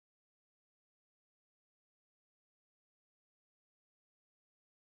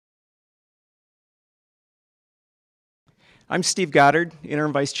I'm Steve Goddard,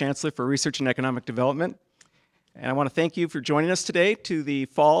 Interim Vice Chancellor for Research and Economic Development. And I want to thank you for joining us today to the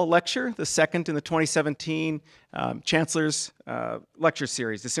Fall Lecture, the second in the 2017 Chancellor's Lecture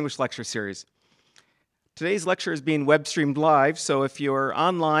Series, Distinguished Lecture Series. Today's lecture is being web streamed live, so if you're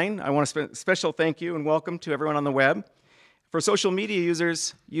online, I want to special thank you and welcome to everyone on the web. For social media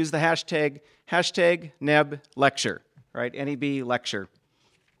users, use the hashtag #NebLecture, right? NEB Lecture.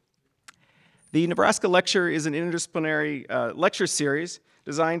 The Nebraska Lecture is an interdisciplinary lecture series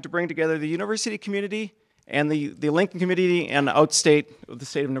designed to bring together the university community and the Lincoln community and outstate of the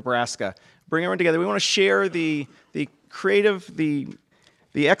state of Nebraska. Bring everyone together. We want to share the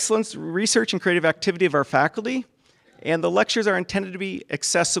excellence, research, and creative activity of our faculty, and the lectures are intended to be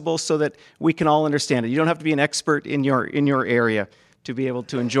accessible so that we can all understand it. You don't have to be an expert in your area to be able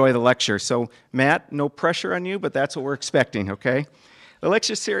to enjoy the lecture. So, Matt, no pressure on you, but that's what we're expecting, okay? The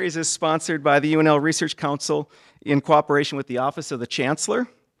lecture series is sponsored by the UNL Research Council in cooperation with the Office of the Chancellor,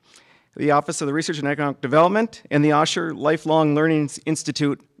 the Office of the Research and Economic Development, and the Osher Lifelong Learning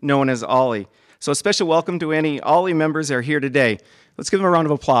Institute, known as OLLI. So a special welcome to any OLLI members that are here today. Let's give them a round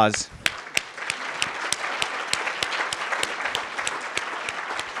of applause.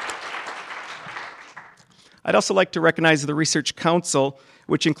 I'd also like to recognize the Research Council,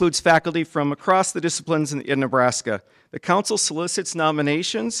 which includes faculty from across the disciplines in Nebraska. The Council solicits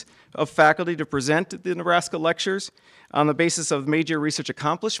nominations of faculty to present at the Nebraska lectures on the basis of major research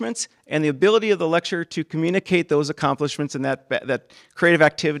accomplishments and the ability of the lecturer to communicate those accomplishments and that creative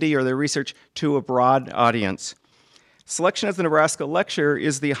activity or their research to a broad audience. Selection as the Nebraska lecturer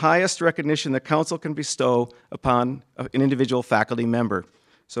is the highest recognition the Council can bestow upon an individual faculty member.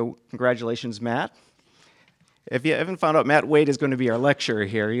 So congratulations, Matt. If you haven't found out, Matt Waite is going to be our lecturer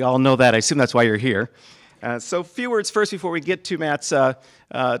here. You all know that. I assume that's why you're here. So a few words first before we get to Matt's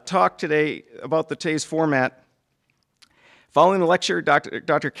talk today about today's format. Following the lecture,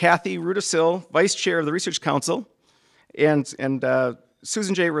 Dr. Kathy Rudisil, Vice Chair of the Research Council, and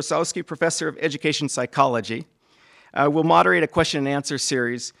Susan J. Rosowski, Professor of Education Psychology, will moderate a question and answer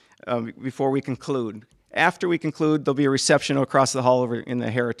series before we conclude. After we conclude, there'll be a reception across the hall over in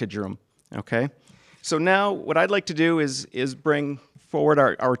the Heritage Room, okay? So now what I'd like to do is bring forward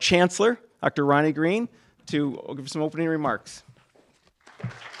our Chancellor, Dr. Ronnie Green, to give some opening remarks.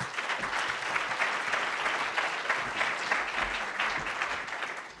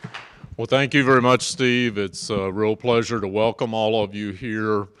 Well, thank you very much, Steve. It's a real pleasure to welcome all of you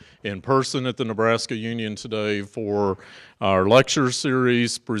here in person at the Nebraska Union today for our lecture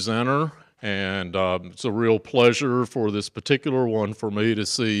series presenter. And it's a real pleasure for this particular one for me to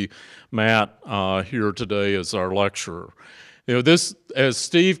see Matt here today as our lecturer. You know, this, as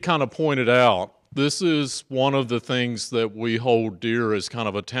Steve kind of pointed out, this is one of the things that we hold dear as kind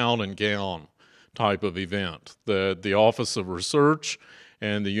of a town and gown type of event. The Office of Research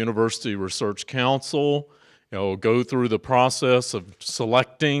and the University Research Council, go through the process of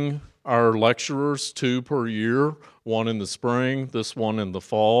selecting our lecturers, 2 per year, one in the spring, this one in the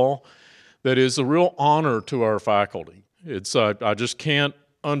fall. That is a real honor to our faculty. I just can't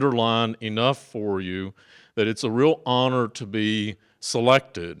underline enough for you that it's a real honor to be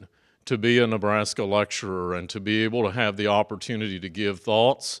selected to be a Nebraska lecturer and to be able to have the opportunity to give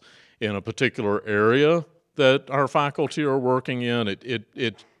thoughts in a particular area that our faculty are working in.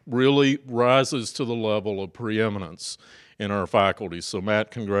 It really rises to the level of preeminence in our faculty. So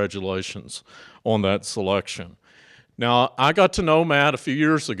Matt, congratulations on that selection. Now, I got to know Matt a few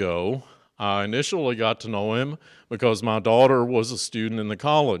years ago. I initially got to know him because my daughter was a student in the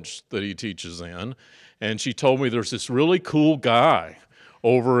college that he teaches in, and she told me there's this really cool guy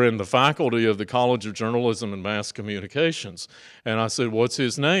over in the faculty of the College of Journalism and Mass Communications. And I said, what's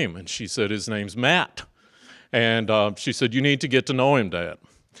his name? And she said, his name's Matt. And she said, you need to get to know him, Dad.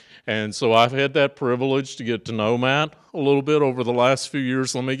 And so I've had that privilege to get to know Matt a little bit over the last few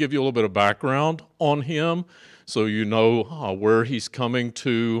years. Let me give you a little bit of background on him so you know where he's coming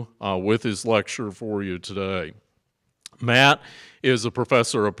to with his lecture for you today. Matt is a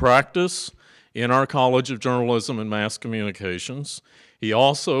professor of practice in our College of Journalism and Mass Communications. He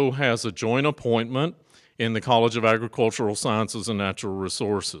also has a joint appointment in the College of Agricultural Sciences and Natural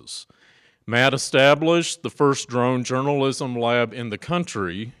Resources. Matt established the first drone journalism lab in the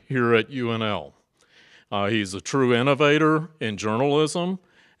country here at UNL. He's a true innovator in journalism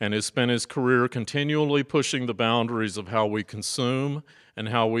and has spent his career continually pushing the boundaries of how we consume and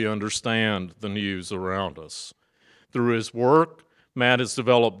how we understand the news around us. Through his work, Matt has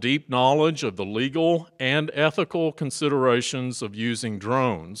developed deep knowledge of the legal and ethical considerations of using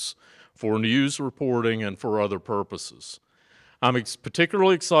drones for news reporting and for other purposes. I'm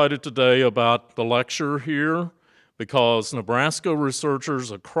particularly excited today about the lecture here because Nebraska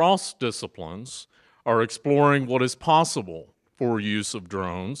researchers across disciplines are exploring what is possible for use of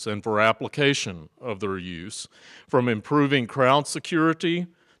drones and for application of their use, from improving crowd security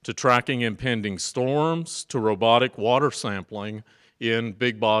to tracking impending storms to robotic water sampling in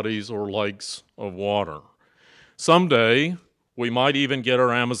big bodies or lakes of water. Someday, we might even get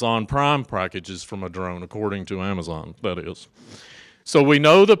our Amazon Prime packages from a drone, according to Amazon, that is. So we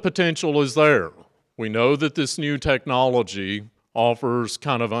know the potential is there. We know that this new technology offers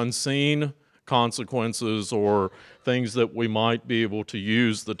kind of unseen consequences or things that we might be able to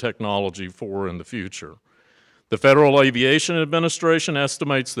use the technology for in the future. The Federal Aviation Administration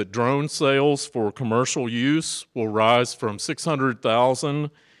estimates that drone sales for commercial use will rise from 600,000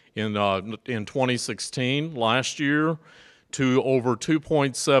 in 2016, last year, to over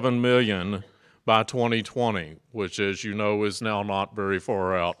 2.7 million by 2020, which, as you know, is now not very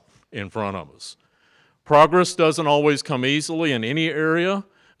far out in front of us. Progress doesn't always come easily in any area,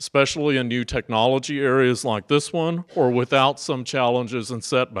 especially in new technology areas like this one, or without some challenges and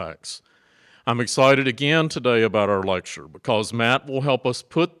setbacks. I'm excited again today about our lecture because Matt will help us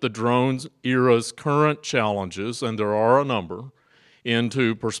put the drones era's current challenges, and there are a number,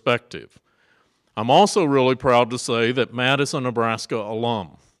 into perspective. I'm also really proud to say that Matt is a Nebraska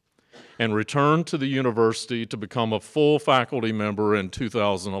alum and returned to the university to become a full faculty member in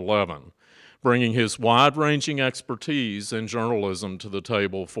 2011, bringing his wide-ranging expertise in journalism to the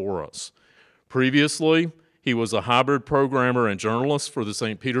table for us. Previously, he was a hybrid programmer and journalist for the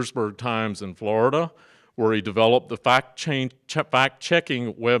St. Petersburg Times in Florida, where he developed the fact-checking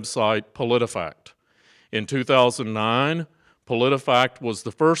website PolitiFact. In 2009, PolitiFact was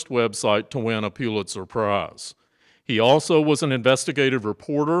the first website to win a Pulitzer Prize. He also was an investigative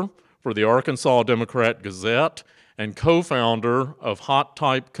reporter for the Arkansas Democrat-Gazette and co-founder of Hot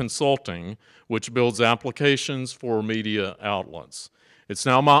Type Consulting, which builds applications for media outlets. It's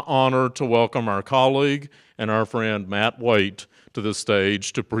now my honor to welcome our colleague and our friend Matt Waite to the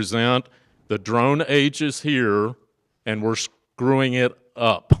stage to present The Drone Age is Here, and We're Screwing It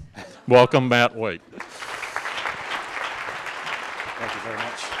Up. Welcome, Matt Waite. Thank you very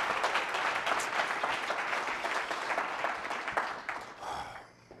much.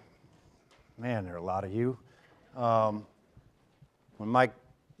 Man, there are a lot of you. When Mike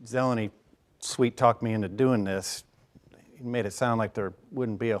Zeleny sweet-talked me into doing this, he made it sound like there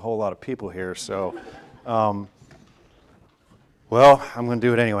wouldn't be a whole lot of people here, so, well, I'm going to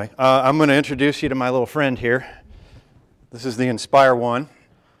do it anyway. I'm going to introduce you to my little friend here. This is the Inspire One.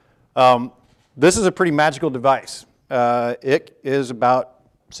 This is a pretty magical device. It is about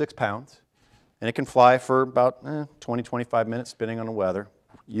 6 pounds, and it can fly for about 20, 25 minutes, depending on the weather.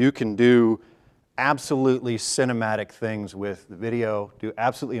 You can do absolutely cinematic things with the video, do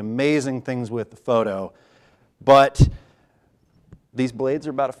absolutely amazing things with the photo, but these blades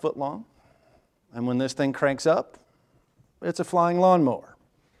are about 1 foot long, and when this thing cranks up, it's a flying lawnmower.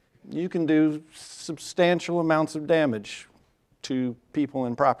 You can do substantial amounts of damage to people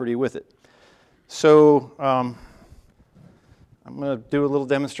and property with it. So I'm going to do a little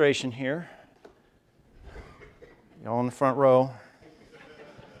demonstration here. Y'all in the front row.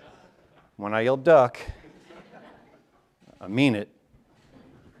 When I yell duck, I mean it.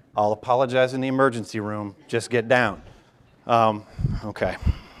 I'll apologize in the emergency room. Just get down. Okay.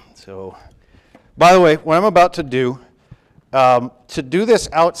 So, by the way, what I'm about to do this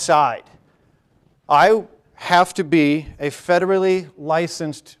outside, I have to be a federally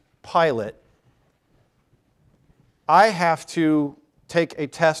licensed pilot. I have to take a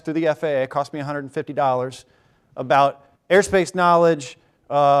test through the FAA. It cost me $150 about airspace knowledge,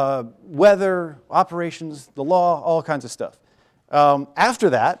 weather, operations, the law, all kinds of stuff. After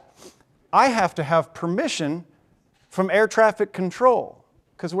that, I have to have permission from air traffic control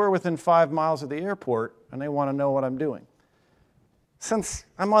because we're within 5 miles of the airport and they want to know what I'm doing. Since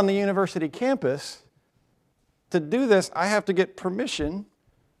I'm on the university campus, to do this, I have to get permission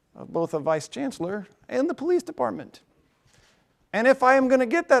of both a vice chancellor and the police department. And if I am going to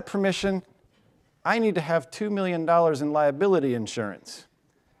get that permission, I need to have $2 million in liability insurance.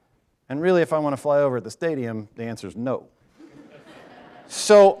 And really, if I want to fly over at the stadium, the answer is no.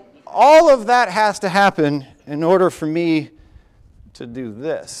 So all of that has to happen in order for me to do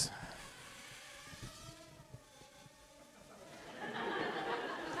this.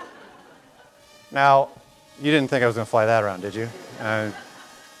 Now, you didn't think I was going to fly that around, did you?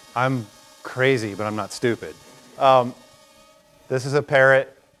 I'm crazy, but I'm not stupid. This is a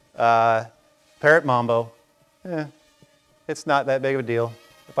parrot, parrot mambo. It's not that big of a deal.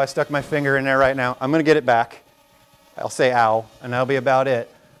 If I stuck my finger in there right now, I'm going to get it back. I'll say ow, and that'll be about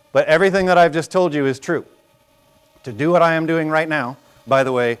it. But everything that I've just told you is true. to do what I am doing right now. By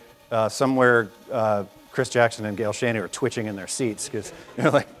the way, somewhere Chris Jackson and Gail Shaney are twitching in their seats because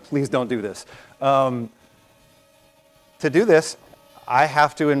they're like, please don't do this. To do this, I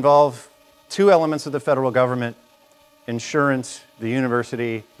have to involve two elements of the federal government: insurance, the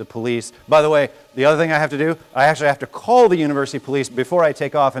university, the police. By the way, the other thing I have to do, I actually have to call the university police before I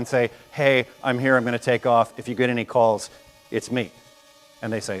take off and say, hey, I'm here, I'm going to take off. If you get any calls, it's me.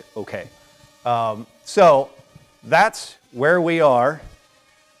 And they say, okay. So that's where we are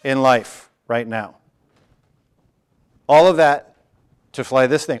in life right now. All of that to fly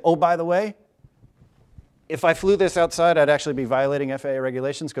this thing. Oh, by the way, if I flew this outside, I'd actually be violating FAA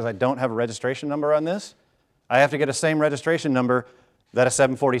regulations because I don't have a registration number on this. I have to get the same registration number that a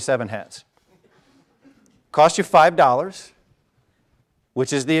 747 has. Cost you $5,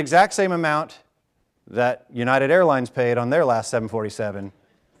 which is the exact same amount that United Airlines paid on their last 747,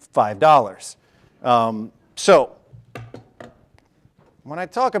 $5. So when I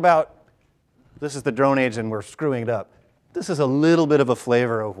talk about this is the drone age and we're screwing it up, this is a little bit of a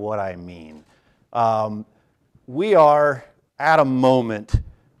flavor of what I mean. We are at a moment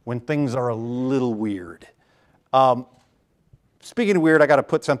when things are a little weird. Speaking of weird, I got to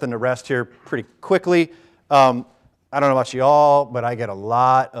put something to rest here pretty quickly. I don't know about you all, but I get a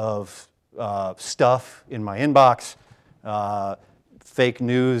lot of stuff in my inbox, fake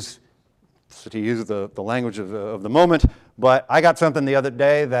news, so to use the language of the moment. But I got something the other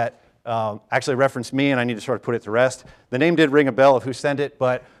day that actually referenced me, and I need to sort of put it to rest. The name did ring a bell of who sent it,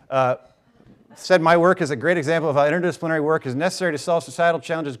 but said my work is a great example of how interdisciplinary work is necessary to solve societal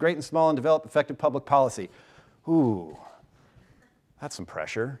challenges, great and small, and develop effective public policy. Ooh, that's some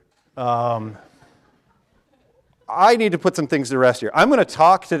pressure. I need to put some things to rest here. I'm going to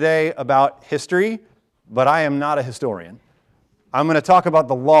talk today about history, but I am not a historian. I'm going to talk about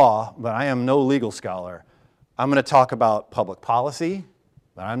the law, but I am no legal scholar. I'm going to talk about public policy,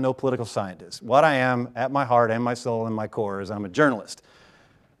 but I'm no political scientist. What I am at my heart and my soul and my core is I'm a journalist.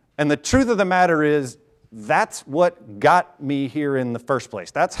 And the truth of the matter is, that's what got me here in the first place.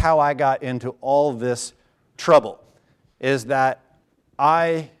 That's how I got into all this trouble, is that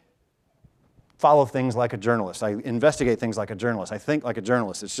I follow things like a journalist. I investigate things like a journalist. I think like a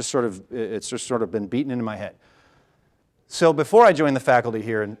journalist. It's just sort of been beaten into my head. So before I joined the faculty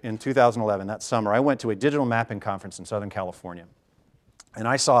here in 2011, that summer, I went to a digital mapping conference in Southern California. And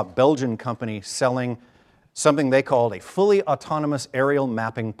I saw a Belgian company selling something they called a fully autonomous aerial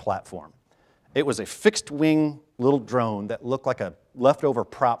mapping platform. It was a fixed-wing little drone that looked like a leftover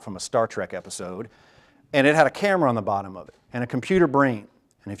prop from a Star Trek episode, and it had a camera on the bottom of it and a computer brain.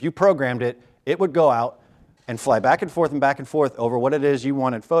 And if you programmed it, it would go out and fly back and forth over what it is you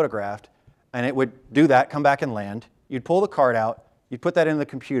wanted photographed, and it would do that, come back and land. You'd pull the card out, you'd put that into the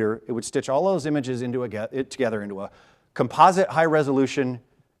computer, it would stitch all those images together into a composite high-resolution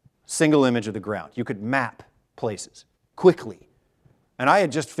single image of the ground. You could map places quickly. And I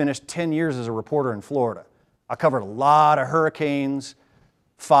had just finished 10 years as a reporter in Florida. I covered a lot of hurricanes,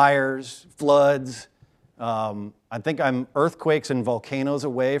 fires, floods. I think I'm earthquakes and volcanoes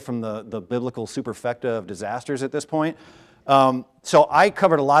away from the biblical superfecta of disasters at this point. So I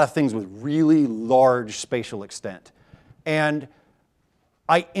covered a lot of things with really large spatial extent. And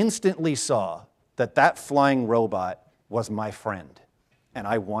I instantly saw that that flying robot was my friend, and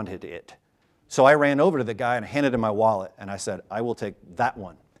I wanted it. So I ran over to the guy and handed him my wallet, and I said, I will take that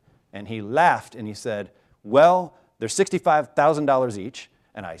one. And he laughed, and he said, well, they're $65,000 each,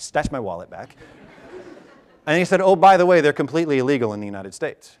 and I snatched my wallet back. And he said, oh, by the way, they're completely illegal in the United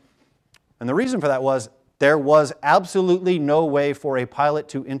States. And the reason for that was there was absolutely no way for a pilot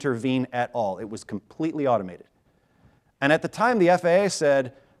to intervene at all. It was completely automated. And at the time, the FAA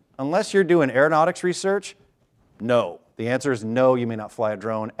said, unless you're doing aeronautics research, no. The answer is no, you may not fly a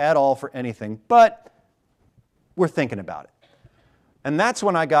drone at all for anything, but we're thinking about it. And that's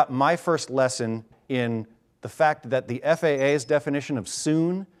when I got my first lesson in the fact that the FAA's definition of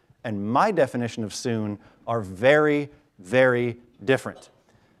soon and my definition of soon are very, very different.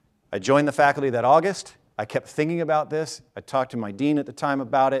 I joined the faculty that August. I kept thinking about this. I talked to my dean at the time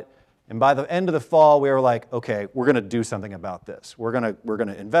about it. And by the end of the fall, we were like, okay, we're going to do something about this. We're going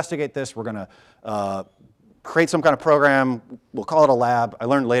to investigate this. We're going to create some kind of program. We'll call it a lab. I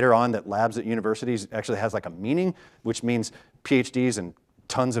learned later on that labs at universities actually has like a meaning, which means PhDs and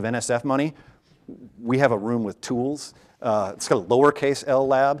tons of NSF money. We have a room with tools. It's got a lowercase L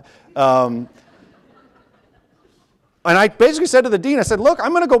lab. And I basically said to the dean, I said, look,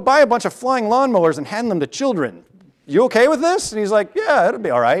 I'm going to go buy a bunch of flying lawnmowers and hand them to children. You okay with this? And he's like, yeah, it'll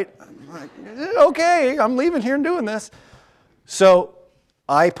be all right. I'm like, okay, I'm leaving here and doing this. So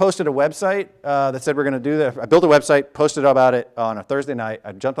I posted a website that said we're going to do that. I built a website, posted about it on a Thursday night.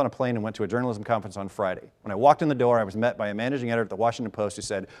 I jumped on a plane and went to a journalism conference on Friday. When I walked in the door, I was met by a managing editor at the Washington Post who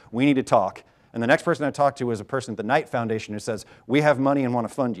said, we need to talk. And the next person I talked to was a person at the Knight Foundation who says, we have money and want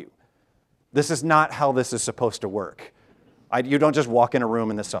to fund you. This is not how this is supposed to work. You don't just walk in a room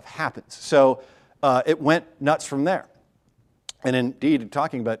and this stuff happens. So it went nuts from there. And indeed,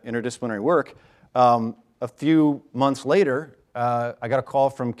 talking about interdisciplinary work, a few months later, I got a call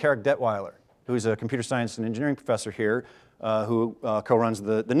from Carrick Detweiler, who's a computer science and engineering professor here, who co-runs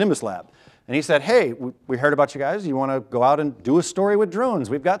the Nimbus Lab. And he said, hey, we heard about you guys. You want to go out and do a story with drones?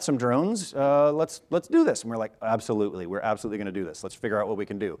 We've got some drones. Let's do this. And we're like, absolutely. We're absolutely going to do this. Let's figure out what we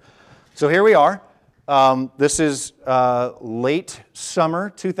can do. So here we are. This is late summer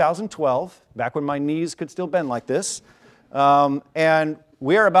 2012, back when my knees could still bend like this. And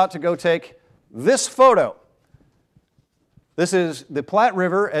we are about to go take this photo. This is the Platte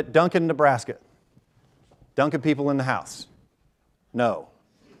River at Duncan, Nebraska. Duncan people in the house. No.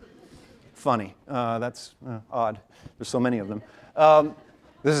 Funny. That's odd. There's so many of them.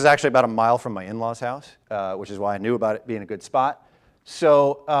 This is actually about a mile from my in-laws' house, which is why I knew about it being a good spot.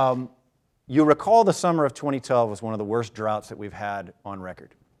 So you recall the summer of 2012 was one of the worst droughts that we've had on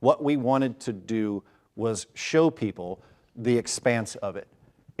record. What we wanted to do was show people the expanse of it.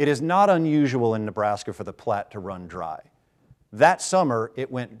 It is not unusual in Nebraska for the Platte to run dry. That summer, it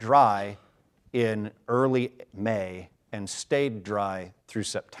went dry in early May and stayed dry through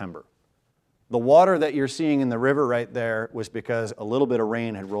September. The water that you're seeing in the river right there was because a little bit of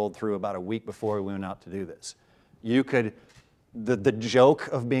rain had rolled through about a week before we went out to do this. You could, the joke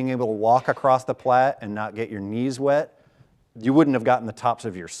of being able to walk across the Platte and not get your knees wet, you wouldn't have gotten the tops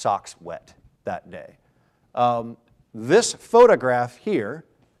of your socks wet that day. This photograph here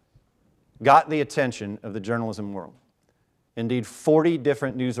got the attention of the journalism world. Indeed, 40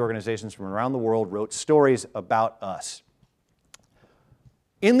 different news organizations from around the world wrote stories about us.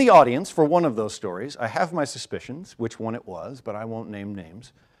 In the audience for one of those stories, I have my suspicions which one it was, but I won't name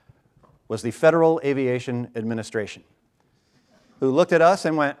names, was the Federal Aviation Administration, who looked at us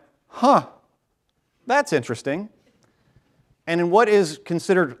and went, huh, that's interesting. And in what is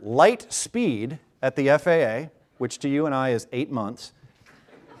considered light speed at the FAA, which to you and I is 8 months,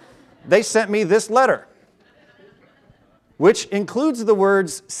 they sent me this letter, which includes the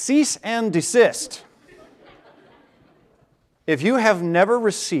words cease and desist. If you have never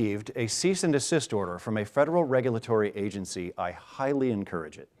received a cease and desist order from a federal regulatory agency, I highly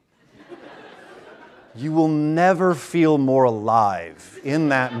encourage it. You will never feel more alive in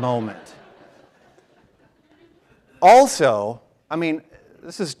that moment. Also, I mean,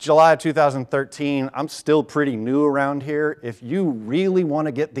 this is July of 2013. I'm still pretty new around here. If you really want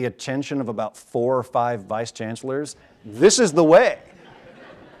to get the attention of about 4 or 5 vice chancellors, this is the way.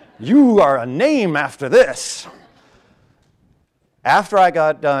 You are a name after this. After I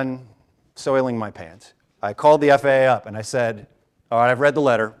got done soiling my pants, I called the FAA up and I said, all right, I've read the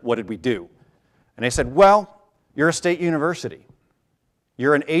letter. What did we do? And they said, well, you're a state university.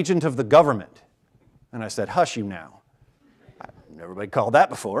 You're an agent of the government. And I said, hush you now. I've never been called that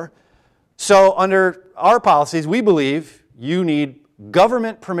before. So under our policies, we believe you need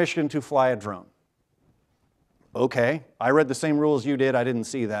government permission to fly a drone. Okay, I read the same rules you did. I didn't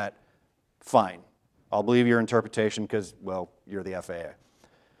see that. Fine. I'll believe your interpretation because, well, you're the FAA.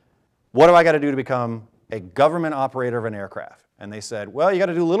 What do I got to do to become a government operator of an aircraft? And they said, well, you got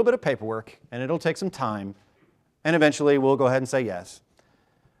to do a little bit of paperwork, and it'll take some time, and eventually we'll go ahead and say yes.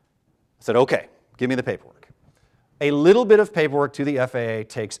 I said, okay, give me the paperwork. A little bit of paperwork to the FAA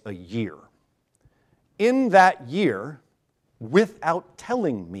takes a year. In that year, without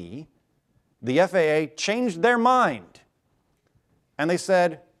telling me, the FAA changed their mind. And they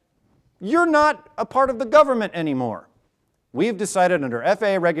said, you're not a part of the government anymore. We've decided under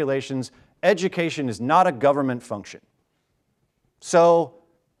FAA regulations, education is not a government function. So,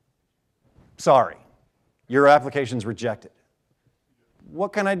 sorry, your application's rejected.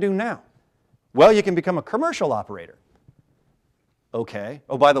 What can I do now? Well, you can become a commercial operator. Okay.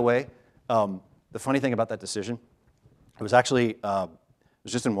 Oh, by the way, the funny thing about that decision, it was actually, I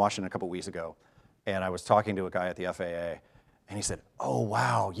was just in Washington a couple weeks ago, and I was talking to a guy at the FAA, and he said, oh,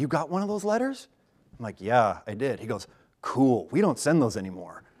 wow, you got one of those letters? I'm like, yeah, I did. He goes, cool, we don't send those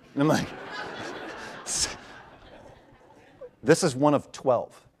anymore. And I'm like, this is one of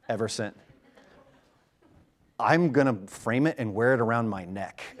 12 ever sent. I'm going to frame it and wear it around my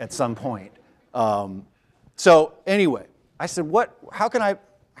neck at some point. So anyway, I said, how can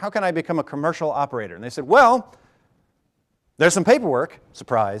I become a commercial operator? And they said, well, there's some paperwork,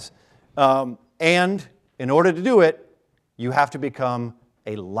 surprise, and in order to do it, you have to become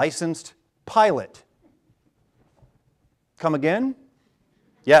a licensed pilot. Come again?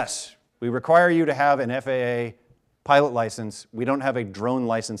 Yes, we require you to have an FAA pilot license. We don't have a drone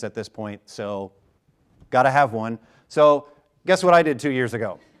license at this point, so got to have one. So guess what I did 2 years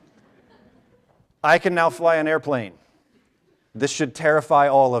ago? I can now fly an airplane. This should terrify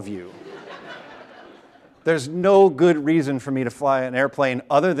all of you. There's no good reason for me to fly an airplane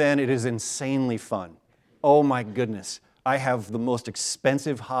other than it is insanely fun. Oh my goodness. I have the most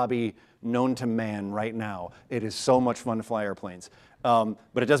expensive hobby known to man right now. It is so much fun to fly airplanes. But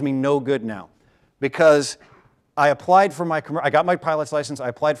it does me no good now because I applied for I got my pilot's license, I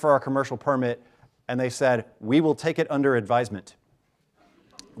applied for our commercial permit, and they said, we will take it under advisement,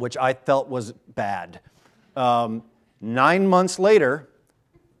 which I felt was bad. 9 months later,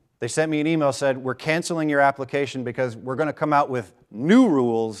 they sent me an email, said, we're canceling your application because we're going to come out with new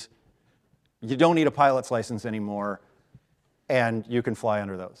rules. You don't need a pilot's license anymore, and you can fly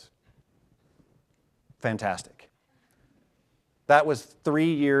under those. Fantastic. That was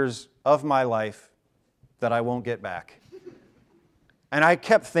 3 years of my life that I won't get back. And I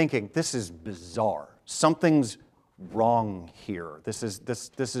kept thinking, this is bizarre. Something's wrong here. This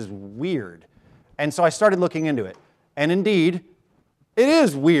is weird. And so I started looking into it. And indeed, it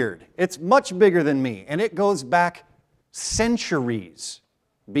is weird. It's much bigger than me. And it goes back centuries,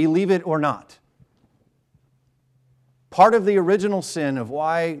 believe it or not. Part of the original sin of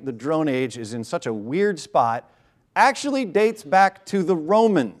why the drone age is in such a weird spot actually dates back to the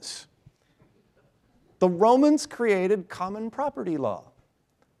Romans. The Romans created common property law.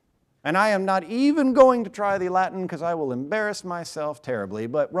 And I am not even going to try the Latin because I will embarrass myself terribly,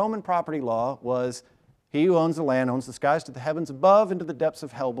 but Roman property law was he who owns the land owns the skies to the heavens above and to the depths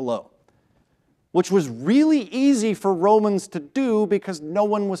of hell below, which was really easy for Romans to do because no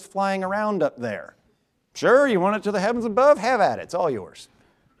one was flying around up there. Sure, you want it to the heavens above? Have at it. It's all yours.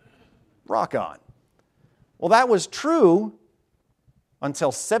 Rock on. Well, that was true until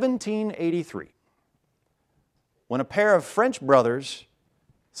 1783, when a pair of French brothers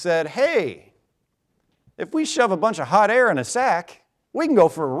said, hey, if we shove a bunch of hot air in a sack, we can go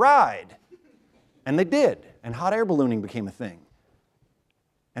for a ride. And they did, and hot air ballooning became a thing.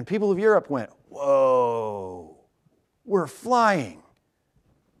 And people of Europe went, whoa, we're flying.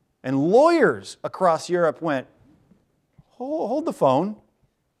 And lawyers across Europe went, hold the phone.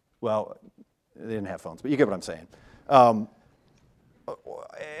 Well, they didn't have phones, but you get what I'm saying.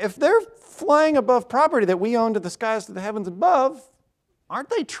 If they're flying above property that we own to the skies to the heavens above, aren't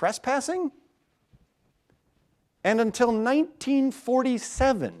they trespassing? And until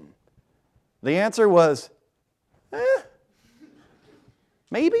 1947, the answer was,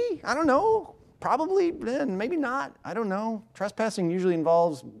 maybe, I don't know, probably, maybe not, I don't know. Trespassing usually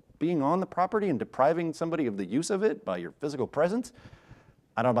involves being on the property and depriving somebody of the use of it by your physical presence.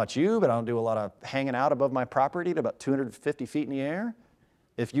 I don't know about you, but I don't do a lot of hanging out above my property at about 250 feet in the air.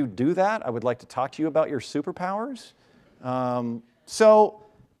 If you do that, I would like to talk to you about your superpowers. So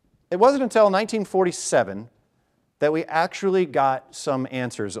it wasn't until 1947 that we actually got some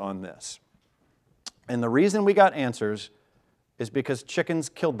answers on this. And the reason we got answers is because chickens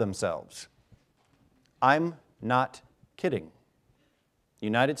killed themselves. I'm not kidding.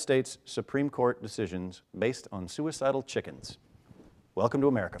 United States Supreme Court decisions based on suicidal chickens. Welcome to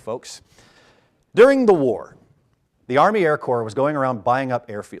America, folks. During the war, the Army Air Corps was going around buying up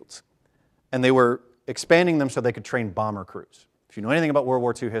airfields, and they were expanding them so they could train bomber crews. If you know anything about World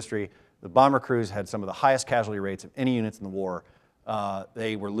War II history, the bomber crews had some of the highest casualty rates of any units in the war.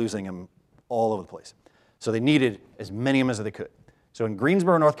 They were losing them all over the place. So they needed as many of them as they could. So in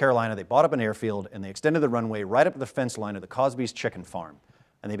Greensboro, North Carolina, they bought up an airfield, and they extended the runway right up to the fence line of the Cosby's chicken farm.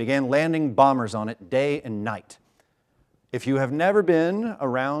 And they began landing bombers on it day and night. If you have never been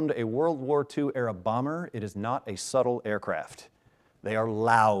around a World War II era bomber, it is not a subtle aircraft. They are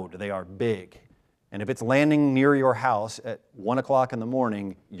loud, they are big. And if it's landing near your house at 1 o'clock in the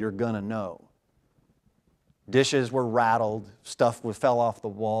morning, you're gonna know. Dishes were rattled, stuff fell off the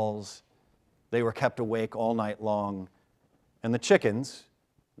walls. They were kept awake all night long. And the chickens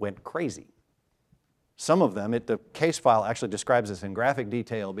went crazy. Some of them, the case file actually describes this in graphic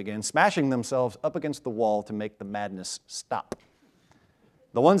detail, began smashing themselves up against the wall to make the madness stop.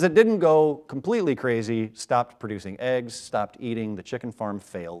 The ones that didn't go completely crazy stopped producing eggs, stopped eating, the chicken farm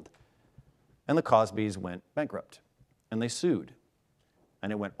failed, and the Cosbys went bankrupt. And they sued.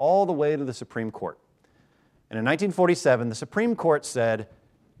 And it went all the way to the Supreme Court. And in 1947, the Supreme Court said,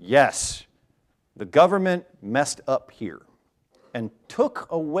 yes, the government messed up here and took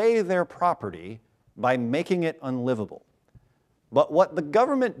away their property by making it unlivable. But what the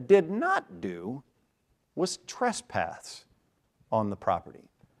government did not do was trespass. on the property.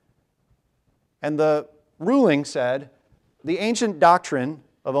 And the ruling said, the ancient doctrine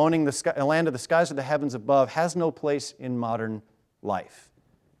of owning the sky, land of the skies or the heavens above has no place in modern life.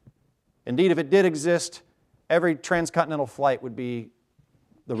 Indeed, if it did exist, every transcontinental flight would be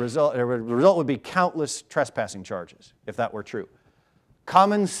the result would be countless trespassing charges, if that were true.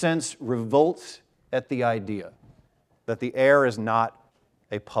 Common sense revolts at the idea that the air is not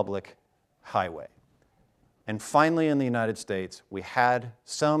a public highway. And finally, in the United States, we had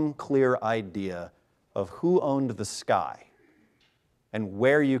some clear idea of who owned the sky and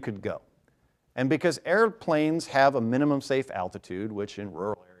where you could go. And because airplanes have a minimum safe altitude, which in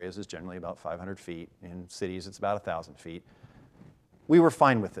rural areas is generally about 500 feet, in cities it's about 1,000 feet, we were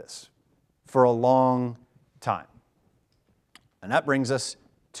fine with this for a long time. And that brings us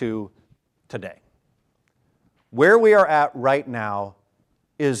to today. Where we are at right now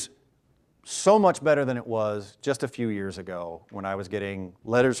is so much better than it was just a few years ago when I was getting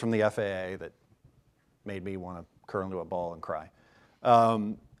letters from the FAA that made me want to curl into a ball and cry.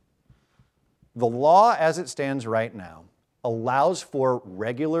 The law as it stands right now allows for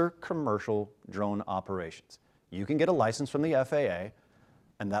regular commercial drone operations. You can get a license from the FAA,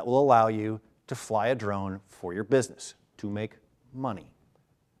 and that will allow you to fly a drone for your business to make money.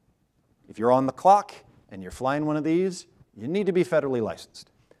 If you're on the clock and you're flying one of these, you need to be federally licensed.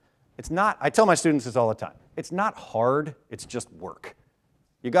 It's not, I tell my students this all the time, it's not hard, it's just work.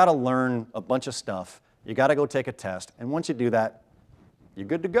 You got to learn a bunch of stuff, you got to go take a test, and once you do that, you're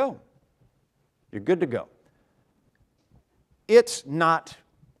good to go. You're good to go. It's not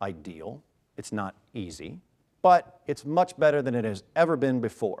ideal, it's not easy, but it's much better than it has ever been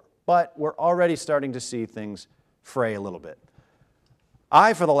before. But we're already starting to see things fray a little bit.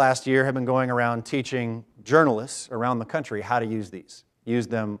 I, for the last year, have been going around teaching journalists around the country how to use these. Use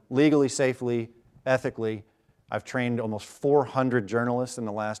them legally, safely, ethically. I've trained almost 400 journalists in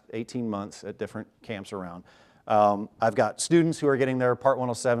the last 18 months at different camps around. I've got students who are getting their Part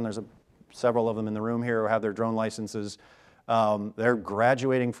 107. There's several of them in the room here who have their drone licenses. They're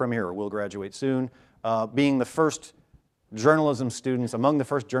graduating from here, or will graduate soon, being the first journalism students, among the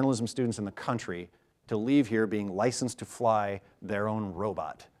first journalism students in the country to leave here being licensed to fly their own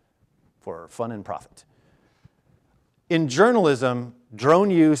robot for fun and profit. In journalism,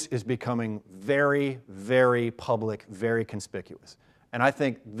 drone use is becoming very, very public, very conspicuous. And I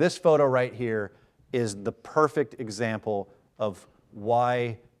think this photo right here is the perfect example of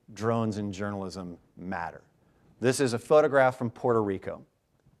why drones in journalism matter. This is a photograph from Puerto Rico,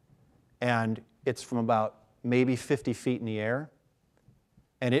 and it's from about maybe 50 feet in the air,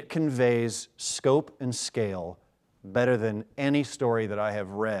 and it conveys scope and scale better than any story that I have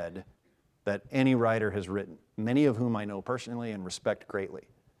read that any writer has written, many of whom I know personally and respect greatly.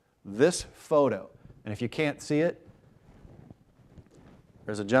 This photo, and if you can't see it,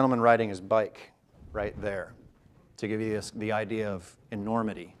 there's a gentleman riding his bike right there to give you the idea of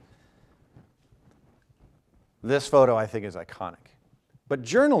enormity. This photo, I think, is iconic. But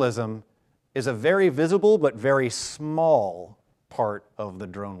journalism is a very visible but very small part of the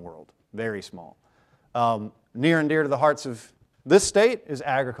drone world, very small. Near and dear to the hearts of this state is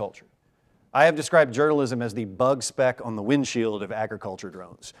agriculture. I have described journalism as the bug speck on the windshield of agriculture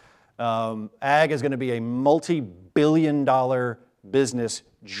drones. Ag is going to be a multi-billion-dollar business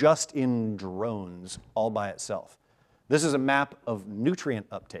just in drones all by itself. This is a map of nutrient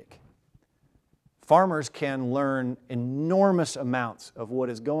uptake. Farmers can learn enormous amounts of what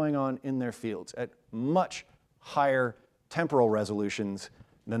is going on in their fields at much higher temporal resolutions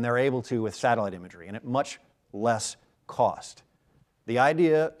than they're able to with satellite imagery, and at much less cost. The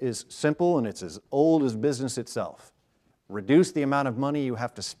idea is simple, and it's as old as business itself. Reduce the amount of money you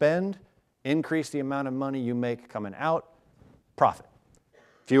have to spend, increase the amount of money you make coming out, profit.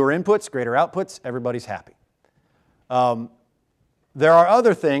 Fewer inputs, greater outputs, everybody's happy. There are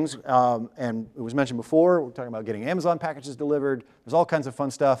other things, and it was mentioned before, we're talking about getting Amazon packages delivered. There's all kinds of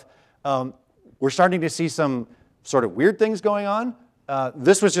fun stuff. We're starting to see some sort of weird things going on.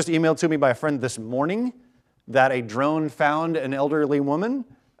 This was just emailed to me by a friend this morning, that a drone found an elderly woman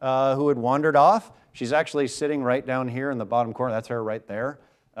who had wandered off. She's actually sitting right down here in the bottom corner. That's her right there.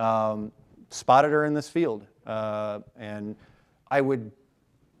 Spotted her in this field. And I would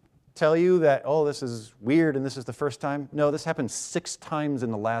tell you that, oh, this is weird and this is the first time. No, this happened 6 times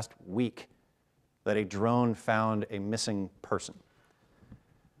in the last week that a drone found a missing person.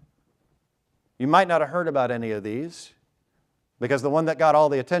 You might not have heard about any of these because the one that got all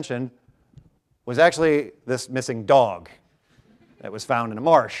the attention was actually this missing dog that was found in a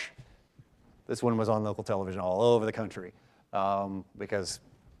marsh. This one was on local television all over the country because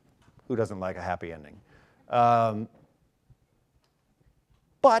who doesn't like a happy ending?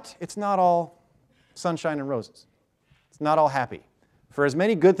 But it's not all sunshine and roses. It's not all happy. For as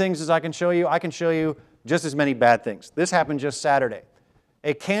many good things as I can show you just as many bad things. This happened just Saturday.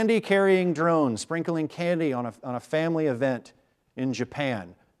 A candy-carrying drone sprinkling candy on a family event in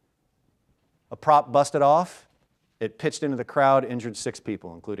Japan. A prop busted off. It pitched into the crowd, injured 6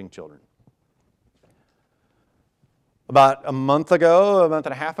 people, including children. About a month and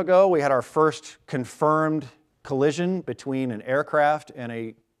a half ago, we had our first confirmed collision between an aircraft and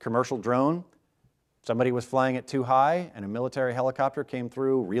a commercial drone. Somebody was flying it too high, and a military helicopter came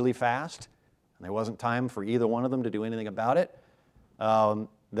through really fast, and there wasn't time for either one of them to do anything about it.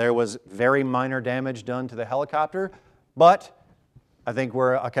 There was very minor damage done to the helicopter, but I think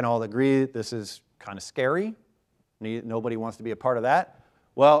I can all agree that this is kind of scary. Nobody wants to be a part of that.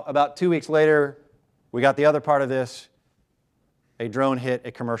 Well, about 2 weeks later, we got the other part of this. A drone hit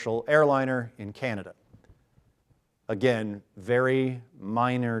a commercial airliner in Canada. Again, very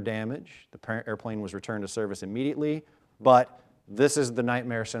minor damage. The airplane was returned to service immediately, but this is the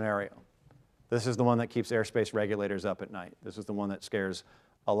nightmare scenario. This is the one that keeps airspace regulators up at night. This is the one that scares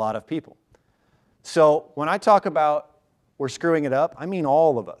a lot of people. So when I talk about we're screwing it up, I mean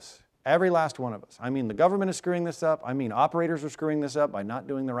all of us, every last one of us. I mean the government is screwing this up. I mean operators are screwing this up by not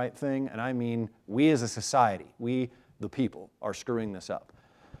doing the right thing. And I mean we as a society, we the people, are screwing this up.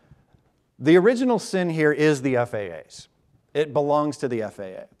 The original sin here is the FAA's. It belongs to the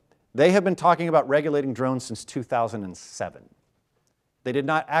FAA. They have been talking about regulating drones since 2007. They did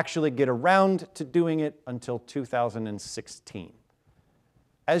not actually get around to doing it until 2016.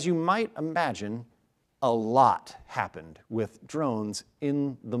 As you might imagine, a lot happened with drones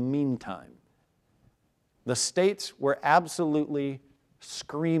in the meantime. The states were absolutely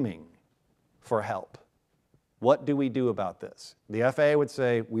screaming for help. What do we do about this? The FAA would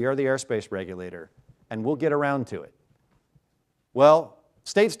say, we are the airspace regulator, and we'll get around to it. Well,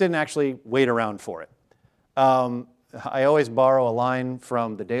 states didn't actually wait around for it. I always borrow a line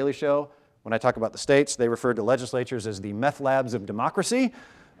from The Daily Show. When I talk about the states, they refer to legislatures as the meth labs of democracy.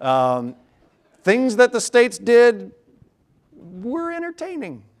 Things that the states did were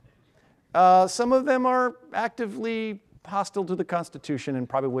entertaining. Some of them are actively hostile to the Constitution and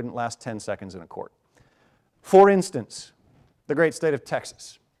probably wouldn't last 10 seconds in a court. For instance, the great state of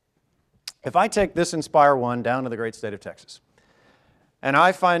Texas. If I take this Inspire 1 down to the great state of Texas, and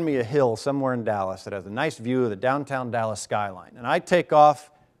I find me a hill somewhere in Dallas that has a nice view of the downtown Dallas skyline, and I take off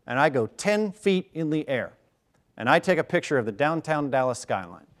and I go 10 feet in the air, and I take a picture of the downtown Dallas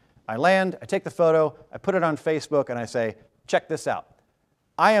skyline. I land, I take the photo, I put it on Facebook, and I say, check this out.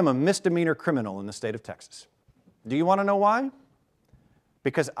 I am a misdemeanor criminal in the state of Texas. Do you want to know why?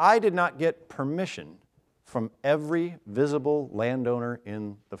 Because I did not get permission from every visible landowner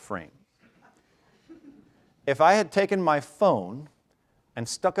in the frame. If I had taken my phone and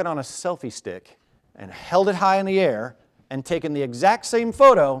stuck it on a selfie stick and held it high in the air and taken the exact same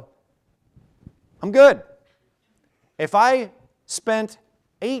photo, I'm good. If I spent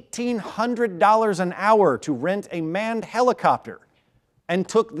 $1,800 an hour to rent a manned helicopter and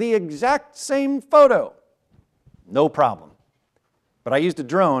took the exact same photo, no problem. But I used a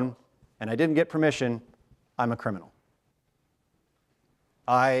drone and I didn't get permission, I'm a criminal.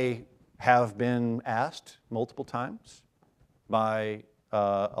 I have been asked multiple times by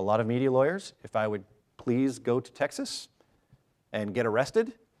a lot of media lawyers if I would please go to Texas and get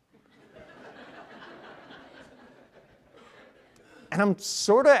arrested. And I'm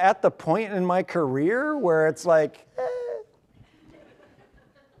sort of at the point in my career where it's like,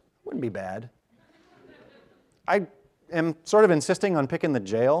 wouldn't be bad. I am sort of insisting on picking the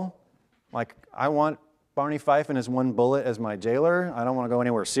jail. Like, I want Barney Fife and his one bullet as my jailer. I don't want to go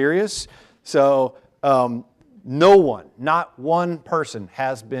anywhere serious. So no one, not one person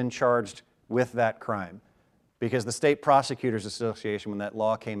has been charged with that crime. Because the State Prosecutors Association, when that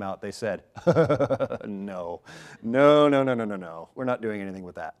law came out, they said, no, we're not doing anything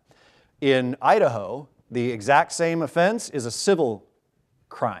with that. In Idaho, the exact same offense is a civil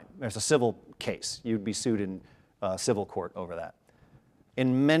crime. There's a civil case. You'd be sued in civil court over that.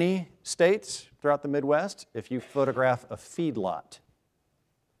 In many states throughout the Midwest, if you photograph a feedlot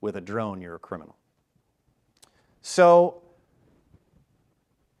with a drone, you're a criminal. So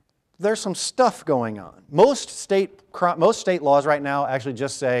there's some stuff going on. Most state laws right now actually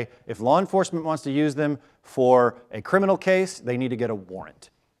just say if law enforcement wants to use them for a criminal case, they need to get a warrant.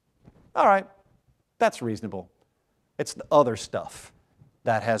 All right, that's reasonable. It's the other stuff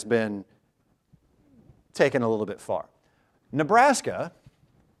that has been taken a little bit far. Nebraska,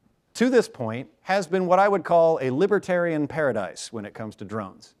 to this point, has been what I would call a libertarian paradise when it comes to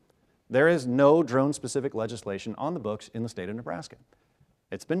drones. There is no drone-specific legislation on the books in the state of Nebraska.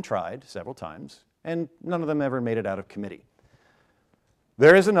 It's been tried several times, and none of them ever made it out of committee.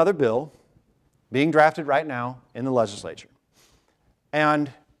 There is another bill being drafted right now in the legislature,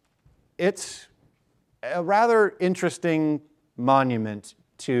 and it's a rather interesting monument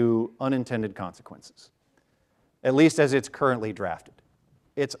to unintended consequences, at least as it's currently drafted.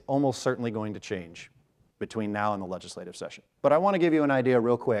 It's almost certainly going to change between now and the legislative session. But I want to give you an idea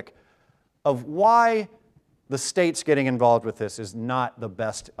real quick of why the states getting involved with this is not the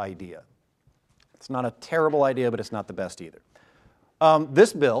best idea. It's not a terrible idea, but it's not the best either.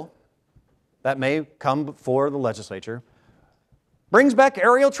 This bill that may come before the legislature brings back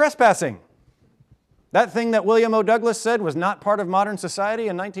aerial trespassing. That thing that William O. Douglas said was not part of modern society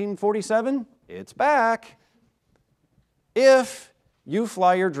in 1947, it's back. If you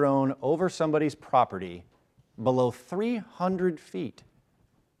fly your drone over somebody's property below 300 feet,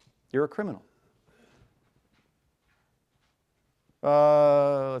 you're a criminal.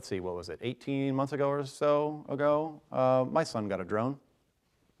 Let's see, what was it, 18 months ago or so ago? My son got a drone.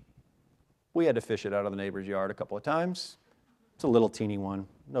 We had to fish it out of the neighbor's yard a couple of times. It's a little teeny one,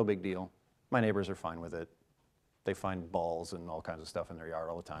 no big deal. My neighbors are fine with it. They find balls and all kinds of stuff in their yard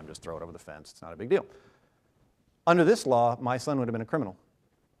all the time, just throw it over the fence, it's not a big deal. Under this law, my son would have been a criminal.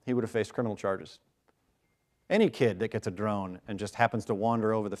 He would have faced criminal charges. Any kid that gets a drone and just happens to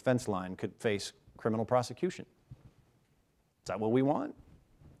wander over the fence line could face criminal prosecution. Is that what we want?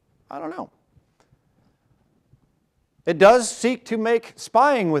 I don't know. It does seek to make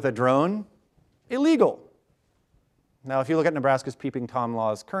spying with a drone illegal. Now, if you look at Nebraska's peeping Tom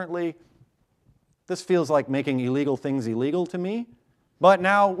laws currently, this feels like making illegal things illegal to me. But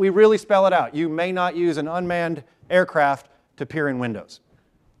now we really spell it out. You may not use an unmanned aircraft to peer in windows.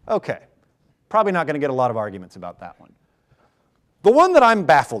 Okay, probably not going to get a lot of arguments about that one. The one that I'm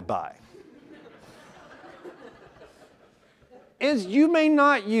baffled by is you may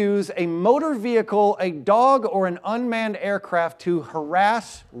not use a motor vehicle, a dog, or an unmanned aircraft to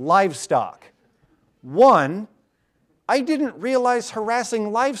harass livestock. One, I didn't realize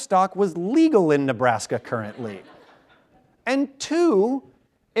harassing livestock was legal in Nebraska currently. And two,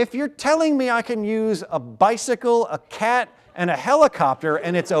 if you're telling me I can use a bicycle, a cat, and a helicopter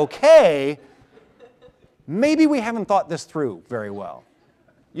and it's okay, maybe we haven't thought this through very well.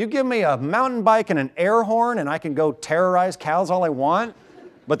 You give me a mountain bike and an air horn and I can go terrorize cows all I want,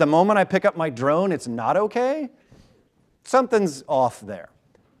 but the moment I pick up my drone, it's not okay? Something's off there.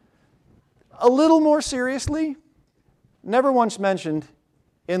 A little more seriously, never once mentioned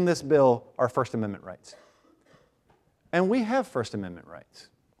in this bill are First Amendment rights. And we have First Amendment rights,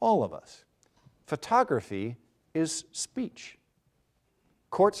 all of us. Photography is speech.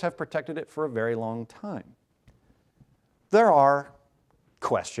 Courts have protected it for a very long time. There are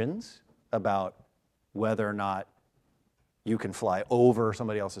questions about whether or not you can fly over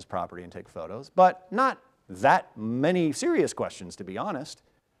somebody else's property and take photos, but not that many serious questions, to be honest.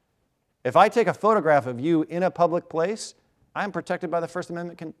 If I take a photograph of you in a public place, I'm protected by the First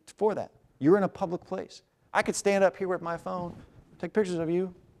Amendment for that. You're in a public place. I could stand up here with my phone, take pictures of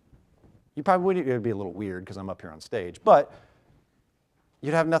you. You probably wouldn't, it would be a little weird because I'm up here on stage, but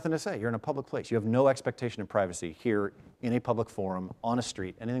you'd have nothing to say. You're in a public place. You have no expectation of privacy here in a public forum, on a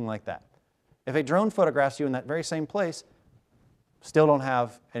street, anything like that. If a drone photographs you in that very same place, still don't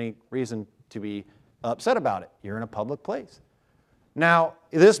have any reason to be upset about it. You're in a public place. Now,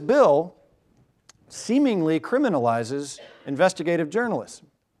 this bill seemingly criminalizes investigative journalism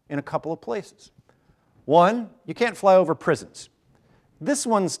in a couple of places. One, you can't fly over prisons. This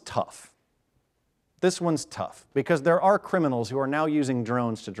one's tough. This one's tough because there are criminals who are now using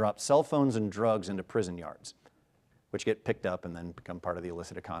drones to drop cell phones and drugs into prison yards, which get picked up and then become part of the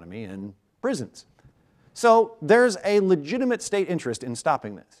illicit economy in prisons. So there's a legitimate state interest in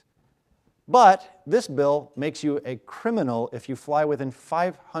stopping this. But this bill makes you a criminal if you fly within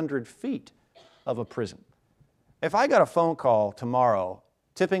 500 feet of a prison. If I got a phone call tomorrow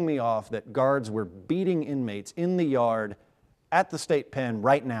tipping me off that guards were beating inmates in the yard at the state pen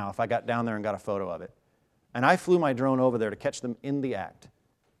right now, if I got down there and got a photo of it, and I flew my drone over there to catch them in the act,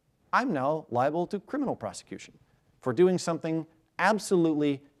 I'm now liable to criminal prosecution for doing something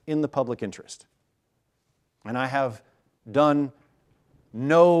absolutely in the public interest. And I have done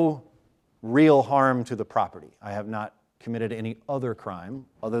no real harm to the property. I have not committed any other crime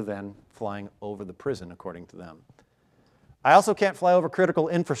other than flying over the prison, according to them. I also can't fly over critical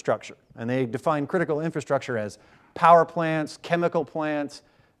infrastructure, and they define critical infrastructure as power plants, chemical plants,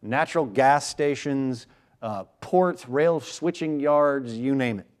 natural gas stations, ports, rail switching yards, you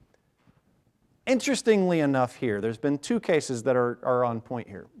name it. Interestingly enough here, there's been two cases that are on point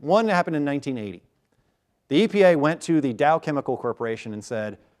here. One happened in 1980. The EPA went to the Dow Chemical Corporation and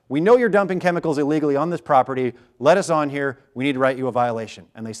said, we know you're dumping chemicals illegally on this property. Let us on here. We need to write you a violation.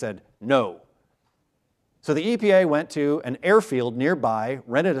 And they said, no. So the EPA went to an airfield nearby,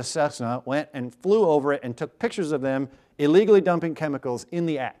 rented a Cessna, went and flew over it and took pictures of them illegally dumping chemicals in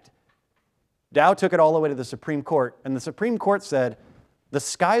the act. Dow took it all the way to the Supreme Court, and the Supreme Court said, the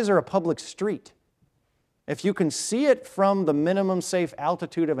skies are a public street. If you can see it from the minimum safe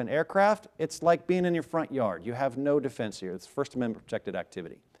altitude of an aircraft, it's like being in your front yard. You have no defense here. It's First Amendment protected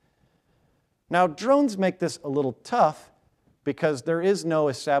activity. Now, drones make this a little tough because there is no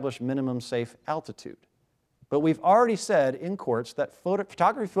established minimum safe altitude. But we've already said in courts that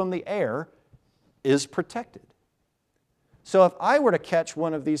photography from the air is protected. So if I were to catch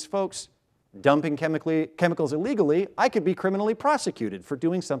one of these folks dumping chemicals illegally, I could be criminally prosecuted for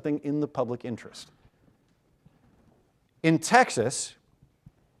doing something in the public interest. In Texas,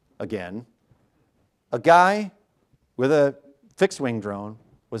 again, a guy with a fixed-wing drone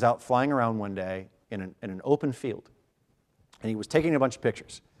was out flying around one day in an open field, and he was taking a bunch of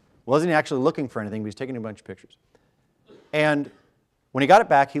pictures. Wasn't actually looking for anything, but he was taking a bunch of pictures. And when he got it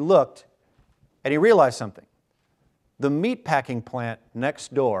back, he looked, and he realized something. The meatpacking plant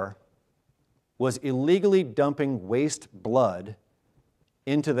next door was illegally dumping waste blood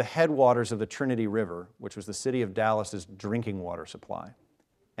into the headwaters of the Trinity River, which was the city of Dallas's drinking water supply.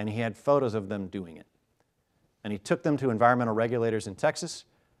 And he had photos of them doing it. And he took them to environmental regulators in Texas.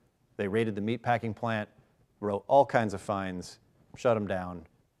 They raided the meatpacking plant, wrote all kinds of fines, shut them down.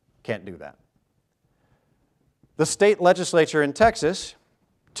 Can't do that. The state legislature in Texas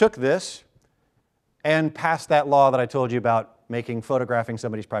took this and passed that law that I told you about, making photographing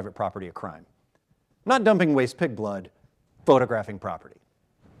somebody's private property a crime. Not dumping waste pig blood, photographing property.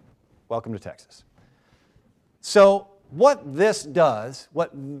 Welcome to Texas. So what this does,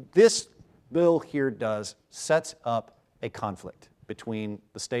 what this bill here does, sets up a conflict between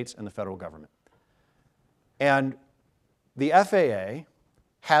the states and the federal government. And the FAA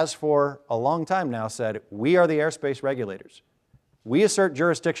has for a long time now said, we are the airspace regulators. We assert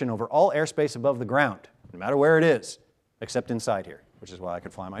jurisdiction over all airspace above the ground, no matter where it is, except inside here, which is why I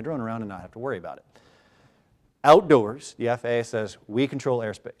could fly my drone around and not have to worry about it. Outdoors, the FAA says, we control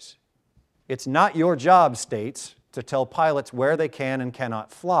airspace. It's not your job, states, to tell pilots where they can and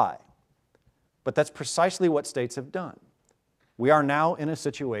cannot fly. But that's precisely what states have done. We are now in a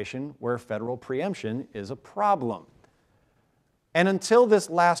situation where federal preemption is a problem. And until this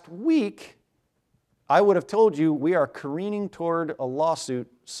last week, I would have told you we are careening toward a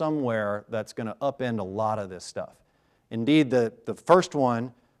lawsuit somewhere that's going to upend a lot of this stuff. Indeed, the first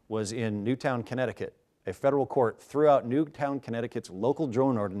one was in Newtown, Connecticut. A federal court threw out Newtown, Connecticut's local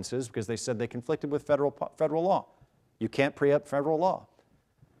drone ordinances because they said they conflicted with federal law. You can't preempt federal law.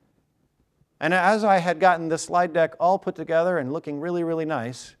 And as I had gotten this slide deck all put together and looking really, really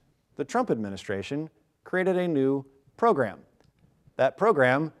nice, the Trump administration created a new program. That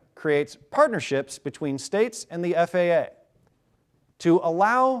program creates partnerships between states and the FAA to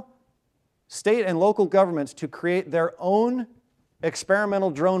allow state and local governments to create their own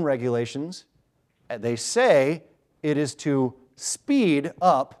experimental drone regulations. They say it is to speed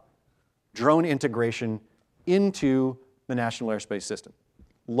up drone integration into the national airspace system.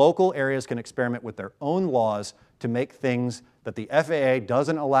 Local areas can experiment with their own laws to make things that the FAA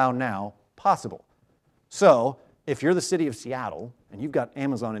doesn't allow now possible. So, if you're the city of Seattle and you've got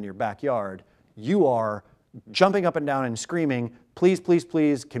Amazon in your backyard, you are jumping up and down and screaming, please, please,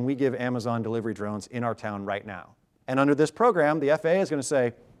 please, can we give Amazon delivery drones in our town right now? And under this program, the FAA is going to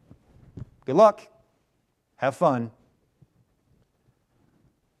say, good luck, have fun.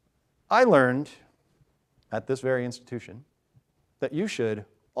 I learned at this very institution that you should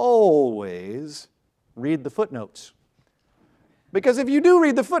always read the footnotes. Because if you do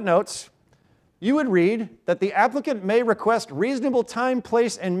read the footnotes, you would read that the applicant may request reasonable time,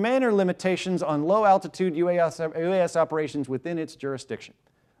 place, and manner limitations on low-altitude UAS operations within its jurisdiction.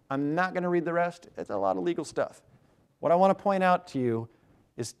 I'm not going to read the rest. It's a lot of legal stuff. What I want to point out to you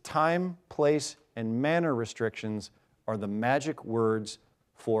is time, place, and manner restrictions are the magic words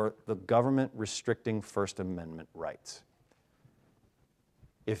for the government restricting First Amendment rights.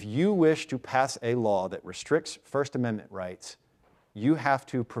 If you wish to pass a law that restricts First Amendment rights, you have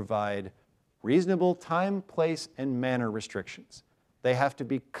to provide reasonable time, place, and manner restrictions. They have to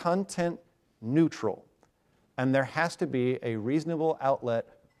be content neutral, and there has to be a reasonable outlet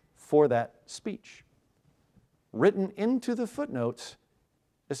for that speech. Written into the footnotes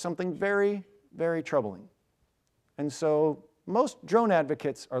is something very, very troubling. And so most drone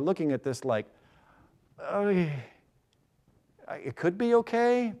advocates are looking at this like, it could be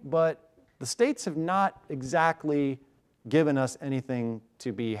okay, but the states have not exactly given us anything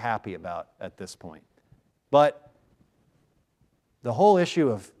to be happy about at this point. But the whole issue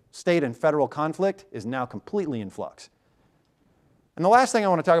of state and federal conflict is now completely in flux. And the last thing I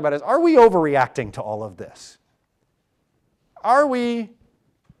want to talk about is, are we overreacting to all of this? Are we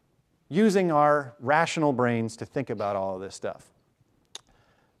using our rational brains to think about all of this stuff?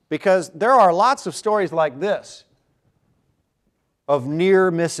 Because there are lots of stories like this of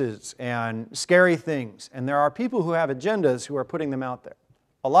near misses and scary things, and there are people who have agendas who are putting them out there.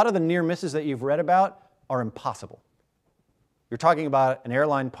 A lot of the near misses that you've read about are impossible. You're talking about an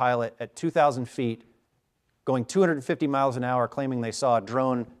airline pilot at 2,000 feet going 250 miles an hour claiming they saw a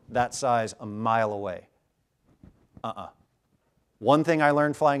drone that size a mile away. One thing I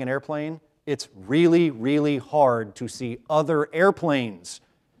learned flying an airplane, it's really, really hard to see other airplanes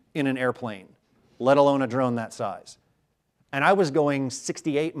in an airplane, let alone a drone that size. And I was going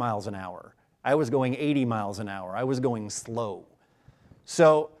 68 miles an hour. I was going 80 miles an hour. I was going slow.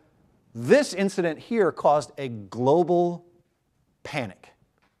 So this incident here caused a global panic.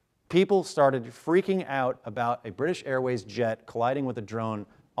 People started freaking out about a British Airways jet colliding with a drone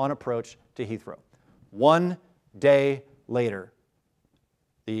on approach to Heathrow. 1 day later,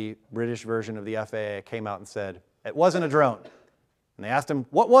 the British version of the FAA came out and said, it wasn't a drone. And they asked him,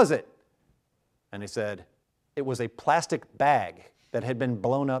 what was it? And he said, it was a plastic bag that had been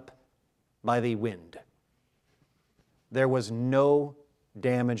blown up by the wind. There was no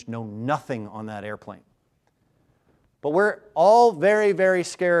damage, no nothing on that airplane. But we're all very, very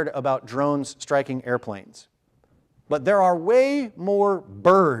scared about drones striking airplanes. But there are way more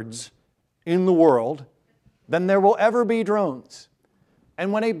birds in the world than there will ever be drones.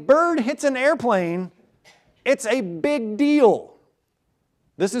 And when a bird hits an airplane, it's a big deal.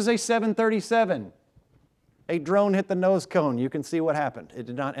 This is a 737. A drone hit the nose cone. You can see what happened. It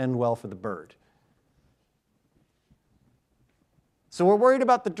did not end well for the bird. So we're worried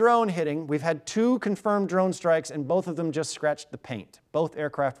about the drone hitting. We've had 2 confirmed drone strikes, and both of them just scratched the paint. Both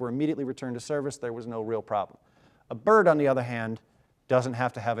aircraft were immediately returned to service. There was no real problem. A bird, on the other hand, doesn't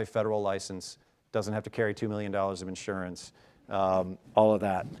have to have a federal license, doesn't have to carry $2 million of insurance, all of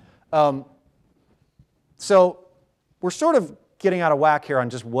that. So we're sort of getting out of whack here on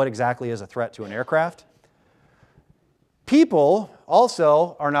just what exactly is a threat to an aircraft. People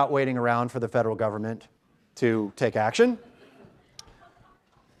also are not waiting around for the federal government to take action.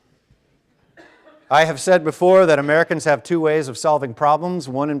 I have said before that Americans have 2 ways of solving problems.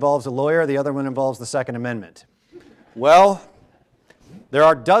 One involves a lawyer, the other one involves the Second Amendment. Well, there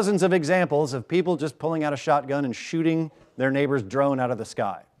are dozens of examples of people just pulling out a shotgun and shooting their neighbor's drone out of the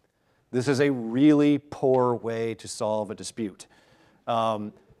sky. This is a really poor way to solve a dispute.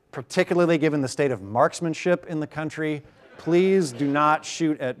 Particularly given the state of marksmanship in the country, please do not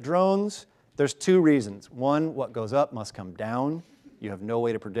shoot at drones. There's 2 reasons. One, what goes up must come down. You have no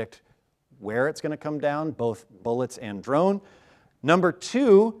way to predict where it's going to come down, both bullets and drone. Number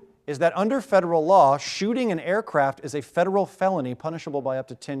 2 is that under federal law, shooting an aircraft is a federal felony punishable by up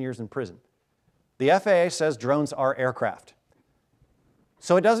to 10 years in prison. The FAA says drones are aircraft.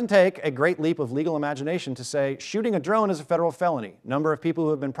 So it doesn't take a great leap of legal imagination to say shooting a drone is a federal felony. Number of people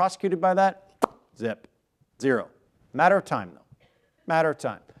who have been prosecuted by that? Zip. 0. Matter of time, though. Matter of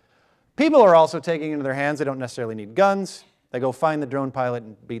time. People are also taking it into their hands. They don't necessarily need guns. They go find the drone pilot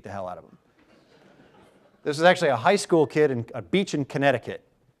and beat the hell out of him. This is actually a high school kid in a beach in Connecticut.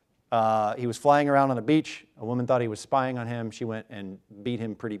 He was flying around on a beach. A woman thought he was spying on him. She went and beat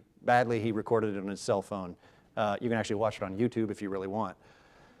him pretty badly. He recorded it on his cell phone. You can actually watch it on YouTube if you really want.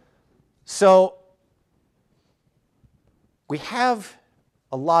 So we have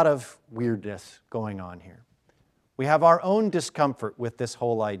a lot of weirdness going on here. We have our own discomfort with this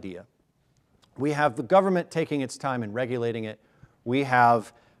whole idea. We have the government taking its time and regulating it. We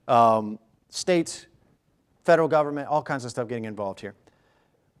have states, federal government, all kinds of stuff getting involved here.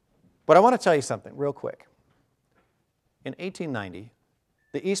 But I want to tell you something real quick. In 1890,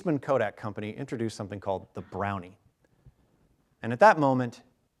 the Eastman Kodak Company introduced something called the Brownie. And at that moment,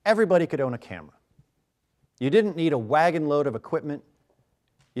 everybody could own a camera. You didn't need a wagon load of equipment.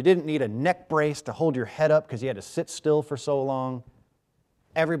 You didn't need a neck brace to hold your head up because you had to sit still for so long.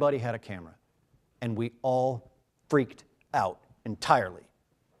 Everybody had a camera. And we all freaked out entirely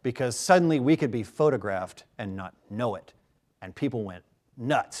because suddenly we could be photographed and not know it. And people went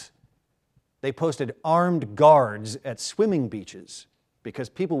nuts. They posted armed guards at swimming beaches because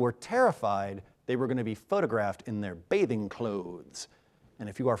people were terrified they were going to be photographed in their bathing clothes. And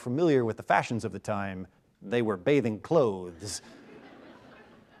if you are familiar with the fashions of the time, they were bathing clothes.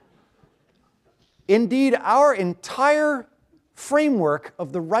 Indeed, our entire framework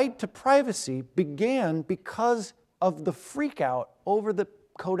of the right to privacy began because of the freakout over the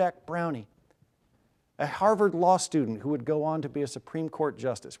Kodak Brownie. A Harvard law student who would go on to be a Supreme Court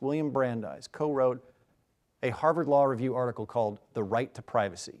justice, William Brandeis, co-wrote a Harvard Law Review article called The Right to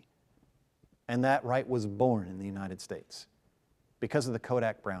Privacy. And that right was born in the United States because of the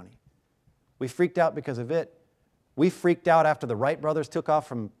Kodak Brownie. We freaked out because of it. We freaked out after the Wright brothers took off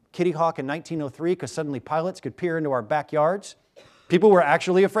from Kitty Hawk in 1903 because suddenly pilots could peer into our backyards. People were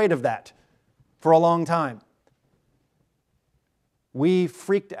actually afraid of that for a long time. We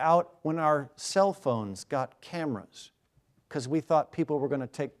freaked out when our cell phones got cameras because we thought people were going to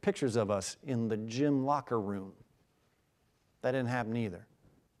take pictures of us in the gym locker room. That didn't happen either.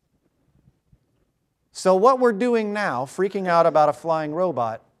 So what we're doing now, freaking out about a flying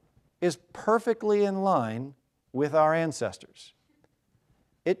robot, is perfectly in line with our ancestors.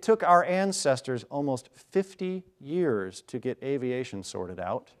 It took our ancestors almost 50 years to get aviation sorted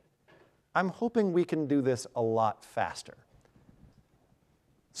out. I'm hoping we can do this a lot faster.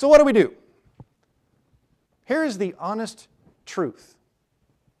 So what do? Here is the honest truth.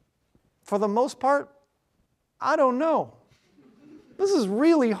 For the most part, I don't know. This is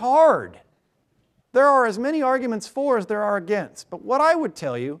really hard. There are as many arguments for as there are against. But what I would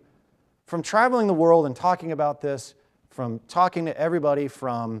tell you, from traveling the world and talking about this, from talking to everybody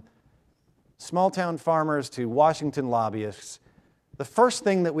from small-town farmers to Washington lobbyists, the first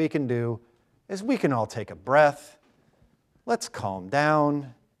thing that we can do is we can all take a breath. Let's calm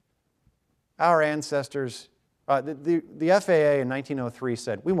down. Our ancestors, the FAA in 1903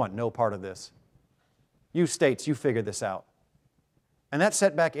 said, we want no part of this. You states, you figure this out. And that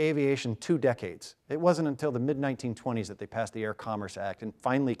set back aviation 2 decades. It wasn't until the mid-1920s that they passed the Air Commerce Act and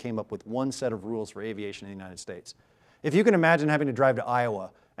finally came up with one set of rules for aviation in the United States. If you can imagine having to drive to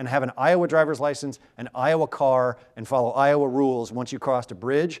Iowa and have an Iowa driver's license, an Iowa car, and follow Iowa rules once you crossed a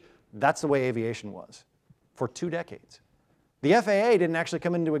bridge, that's the way aviation was for 2 decades. The FAA didn't actually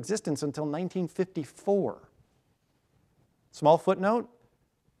come into existence until 1954. Small footnote,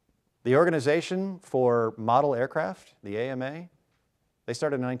 the Organization for Model Aircraft, the AMA, they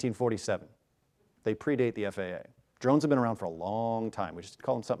started in 1947. They predate the FAA. Drones have been around for a long time. We just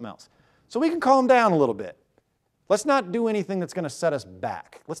call them something else. So we can calm down a little bit. Let's not do anything that's going to set us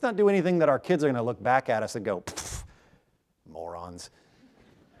back. Let's not do anything that our kids are going to look back at us and go, morons.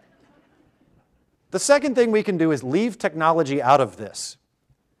 The second thing we can do is leave technology out of this.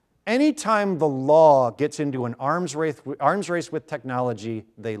 Anytime the law gets into an arms race with technology,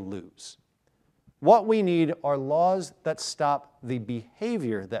 they lose. What we need are laws that stop the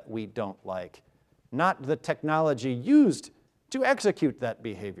behavior that we don't like, not the technology used to execute that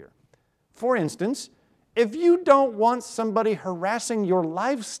behavior. For instance, if you don't want somebody harassing your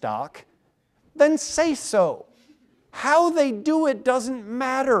livestock, then say so. How they do it doesn't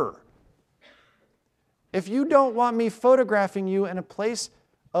matter. If you don't want me photographing you in a place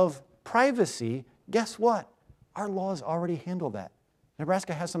of privacy, guess what? Our laws already handle that.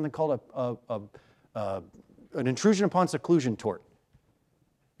 Nebraska has something called an intrusion upon seclusion tort.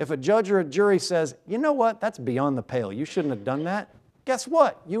 If a judge or a jury says, you know what, that's beyond the pale, you shouldn't have done that, guess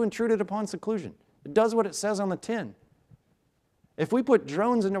what? You intruded upon seclusion. It does what it says on the tin. If we put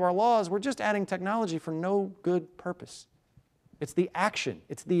drones into our laws, we're just adding technology for no good purpose. It's the action,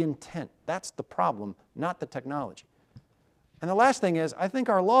 it's the intent. That's the problem, not the technology. And the last thing is, I think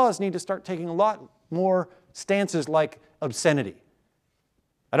our laws need to start taking a lot more stances like obscenity.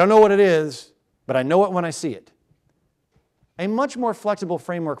 I don't know what it is, but I know it when I see it. A much more flexible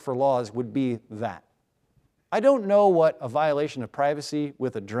framework for laws would be that. I don't know what a violation of privacy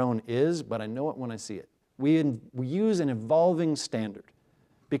with a drone is, but I know it when I see it. We use an evolving standard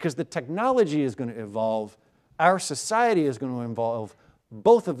because the technology is going to evolve, our society is going to evolve,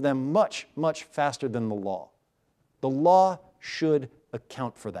 both of them much, much faster than the law. The law should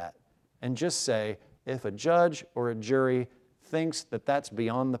account for that and just say, if a judge or a jury thinks that that's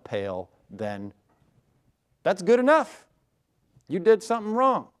beyond the pale, then that's good enough. You did something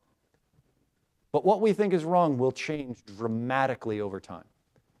wrong. But what we think is wrong will change dramatically over time.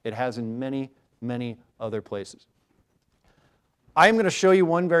 It has in many, many other places. I'm going to show you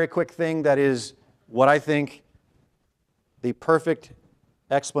one very quick thing that is what I think the perfect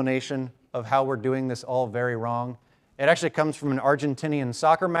explanation of how we're doing this all very wrong. It actually comes from an Argentinian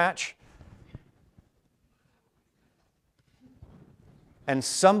soccer match. And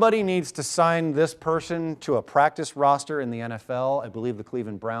somebody needs to sign this person to a practice roster in the NFL. I believe the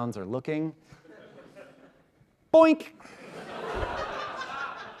Cleveland Browns are looking. Boink!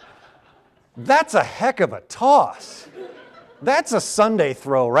 That's a heck of a toss. That's a Sunday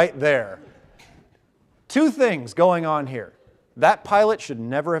throw right there. Two things going on here. That pilot should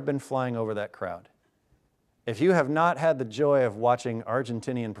never have been flying over that crowd. If you have not had the joy of watching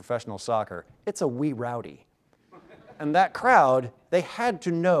Argentinian professional soccer, it's a wee rowdy. And that crowd, they had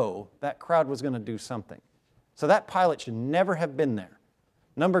to know that crowd was going to do something. So that pilot should never have been there.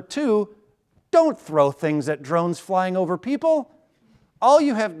 Number two, don't throw things at drones flying over people. All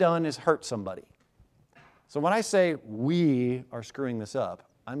you have done is hurt somebody. So when I say we are screwing this up,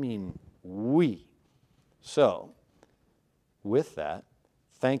 I mean we. So with that,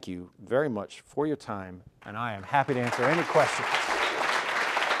 thank you very much for your time, and I am happy to answer any questions.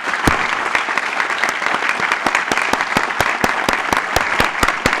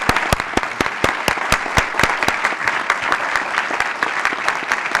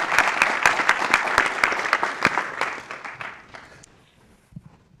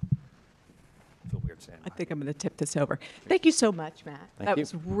 I think I'm going to tip this over. Thank you so much, Matt. Thank you.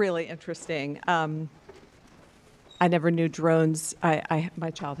 Was really interesting. I never knew drones.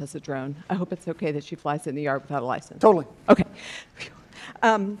 My child has a drone. I hope it's okay that she flies in the yard without a license. Totally. Okay.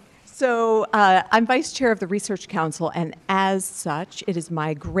 So I'm vice chair of the Research Council, and as such, it is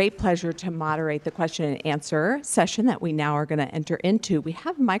my great pleasure to moderate the question and answer session that we now are going to enter into. We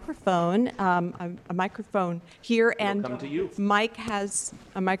have a microphone here, and come to you. Mike has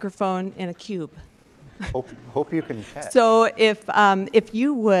a microphone in a cube. Hope you can catch. So if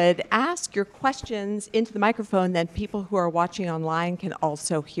you would ask your questions into the microphone, then people who are watching online can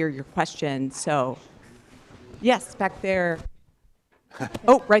also hear your question. So, yes, back there.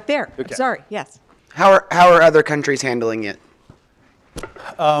 Oh, right there. Okay. Sorry, yes. How are other countries handling it?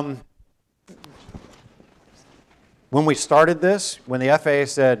 When we started this, when the FAA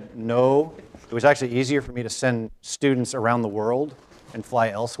said no, it was actually easier for me to send students around the world and fly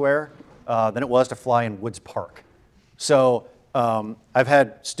elsewhere than it was to fly in Woods Park. So I've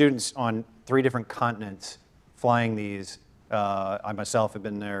had students on 3 different continents flying these. I myself have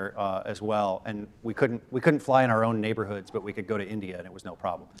been there as well, and we couldn't fly in our own neighborhoods, but we could go to India, and it was no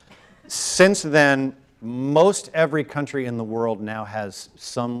problem. Since then, most every country in the world now has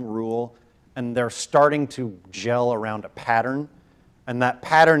some rule, and they're starting to gel around a pattern. And that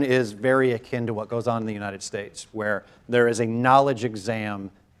pattern is very akin to what goes on in the United States, where there is a knowledge exam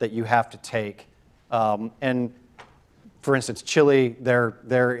that you have to take. And for instance, Chile, their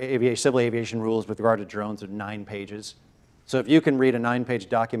civil aviation rules with regard to drones are 9 pages. So if you can read a 9-page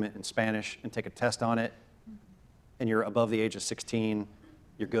document in Spanish and take a test on it, and you're above the age of 16,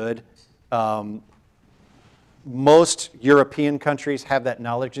 you're good. Most European countries have that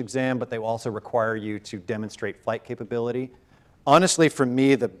knowledge exam, but they also require you to demonstrate flight capability. Honestly, for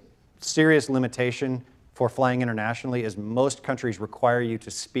me, the serious limitation for flying internationally is most countries require you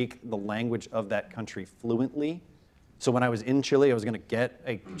to speak the language of that country fluently. So when I was in Chile, I was going to get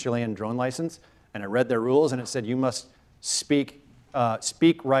a Chilean drone license, and I read their rules, and it said you must speak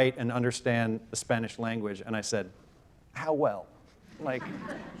right, and understand the Spanish language. And I said, how well? Like,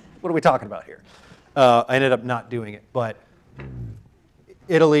 what are we talking about here? I ended up not doing it, but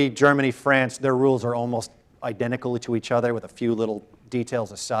Italy, Germany, France, their rules are almost identical to each other with a few little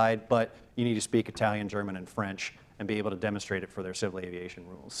details aside, but you need to speak Italian, German, and French and be able to demonstrate it for their civil aviation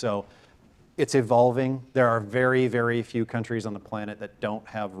rules. So it's evolving. There are very, very few countries on the planet that don't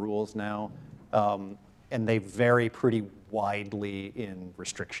have rules now, and they vary pretty widely in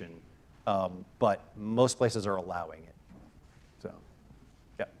restriction, but most places are allowing it. So,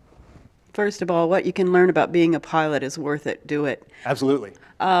 yeah. First of all, what you can learn about being a pilot is worth it. Do it. Absolutely.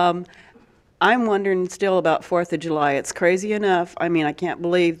 I'm wondering still about 4th of July. It's crazy enough. I mean, I can't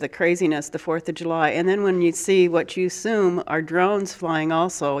believe the craziness, the 4th of July. And then when you see what you assume are drones flying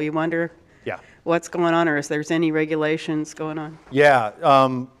also, you wonder what's going on, or if there's any regulations going on. Yeah.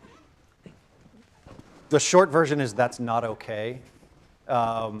 The short version is that's not okay.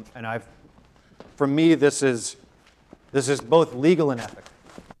 And for me, this is both legal and ethical.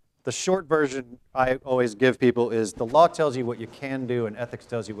 The short version I always give people is the law tells you what you can do and ethics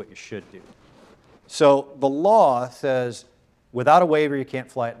tells you what you should do. So the law says without a waiver you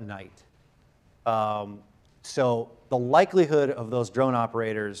can't fly at night. So the likelihood of those drone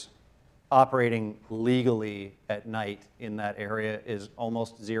operators operating legally at night in that area is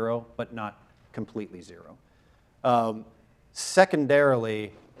almost zero, but not completely zero.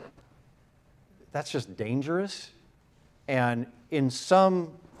 Secondarily, that's just dangerous. And in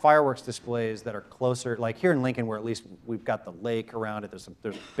some fireworks displays that are closer, like here in Lincoln, where at least we've got the lake around it, there's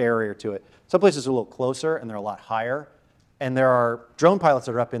a barrier to it. Some places are a little closer and they're a lot higher, and there are drone pilots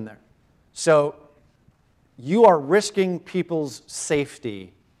that are up in there. So you are risking people's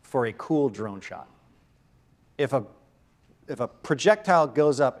safety for a cool drone shot. If a projectile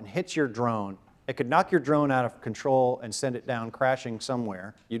goes up and hits your drone, It could knock your drone out of control and send it down crashing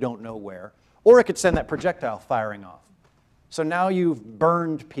somewhere, you don't know where, or it could send that projectile firing off. So now you've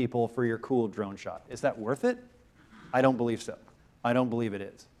burned people for your cool drone shot. Is that worth it? I don't believe so. I don't believe it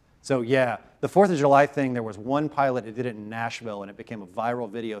is. So yeah, the 4th of July thing, there was one pilot that did it in Nashville, and it became a viral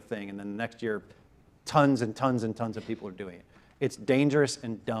video thing, and then the next year, tons and tons and tons of people are doing it. It's dangerous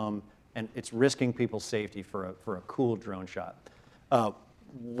and dumb, and it's risking people's safety for a cool drone shot.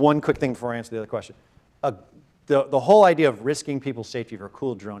 One quick thing before I answer the other question. The whole idea of risking people's safety for a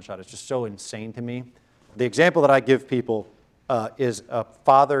cool drone shot is just so insane to me. The example that I give people is a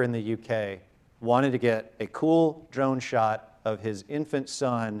father in the UK wanted to get a cool drone shot of his infant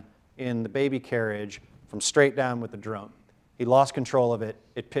son in the baby carriage from straight down with the drone. He lost control of it.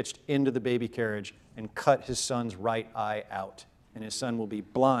 It pitched into the baby carriage and cut his son's right eye out. And his son will be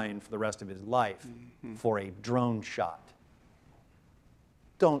blind for the rest of his life for a drone shot.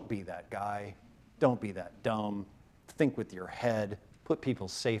 Don't be that guy. Don't be that dumb. Think with your head. Put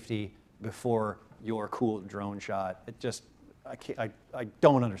people's safety before your cool drone shot. It just, I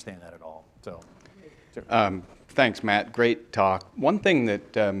don't understand that at all. So. Thanks, Matt. Great talk. One thing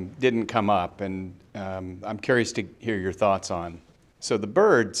that didn't come up, and I'm curious to hear your thoughts on. So the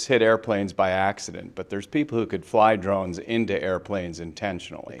birds hit airplanes by accident, but there's people who could fly drones into airplanes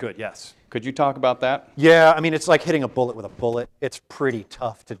intentionally. Good, yes. Could you talk about that? Yeah, I mean, it's like hitting a bullet with a bullet. It's pretty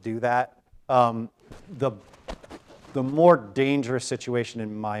tough to do that. The more dangerous situation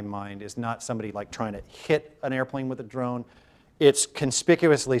in my mind is not somebody like trying to hit an airplane with a drone. It's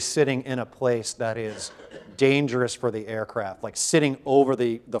conspicuously sitting in a place that is dangerous for the aircraft, like sitting over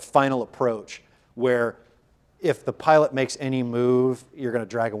the final approach, where if the pilot makes any move, you're going to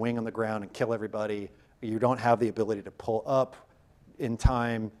drag a wing on the ground and kill everybody. You don't have the ability to pull up in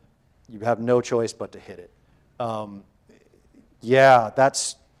time. You have no choice but to hit it. Yeah,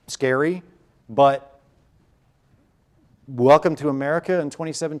 that's scary, but welcome to America in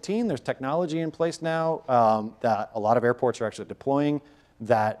 2017. There's technology in place now that a lot of airports are actually deploying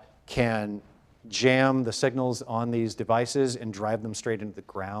that can jam the signals on these devices and drive them straight into the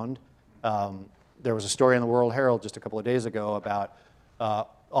ground. There was a story in the World Herald just a couple of days ago about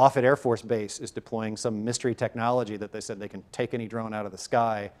Offutt Air Force Base is deploying some mystery technology that they said they can take any drone out of the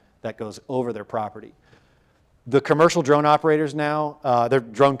sky that goes over their property. The commercial drone operators now, their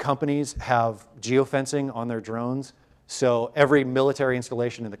drone companies have geofencing on their drones. So every military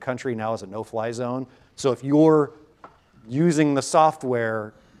installation in the country now is a no-fly zone. So if you're using the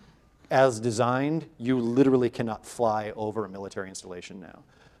software as designed, you literally cannot fly over a military installation now.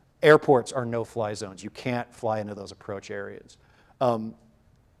 Airports are no-fly zones. You can't fly into those approach areas.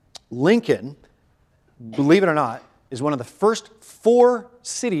 Lincoln, believe it or not, is one of the first 4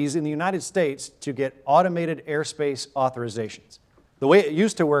 cities in the United States to get automated airspace authorizations. The way it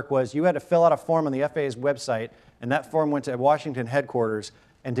used to work was you had to fill out a form on the FAA's website, and that form went to Washington headquarters,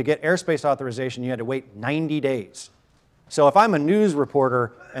 and to get airspace authorization, you had to wait 90 days. So if I'm a news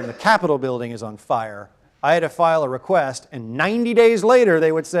reporter and the Capitol building is on fire, I had to file a request, and 90 days later,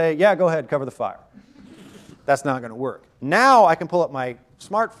 they would say, yeah, go ahead, cover the fire. That's not going to work. Now I can pull up my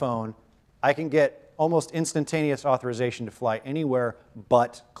smartphone. I can get almost instantaneous authorization to fly anywhere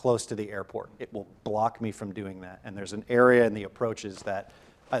but close to the airport. It will block me from doing that. And there's an area in the approaches that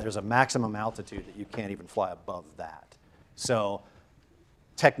there's a maximum altitude that you can't even fly above that. So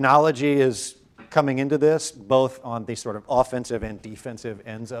technology is coming into this, both on the sort of offensive and defensive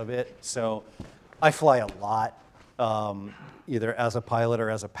ends of it. So I fly a lot, either as a pilot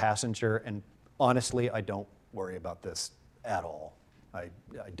or as a passenger, and honestly, I don't worry about this at all. I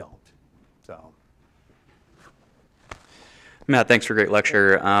don't. So. Matt, thanks for a great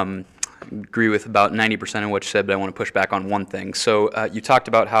lecture. Agree with about 90% of what you said, but I want to push back on one thing. So you talked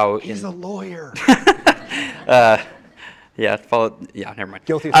about how he's a lawyer. Yeah, never mind.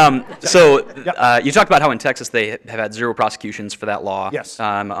 Guilty. You talked about how in Texas they have had 0 prosecutions for that law. Yes.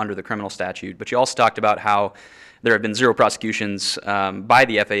 Under the criminal statute, but you also talked about how there have been 0 prosecutions by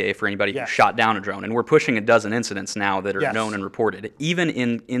the FAA for anybody who shot down a drone, and we're pushing a dozen incidents now that are known and reported. Even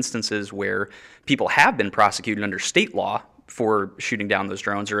in instances where people have been prosecuted under state law for shooting down those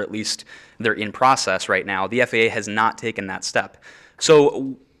drones, or at least they're in process right now, the FAA has not taken that step.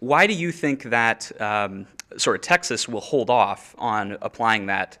 So why do you think that sort of Texas will hold off on applying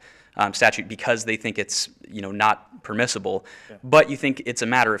that statute because they think it's not permissible, but you think it's a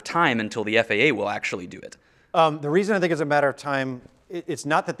matter of time until the FAA will actually do it? The reason I think it's a matter of time, it's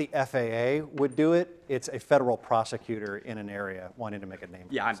not that the FAA would do it, it's a federal prosecutor in an area wanting to make a name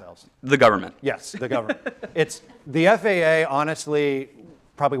for themselves. The government. Yes, the government. It's the FAA honestly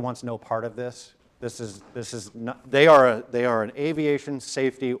probably wants no part of this. This is not, they are an aviation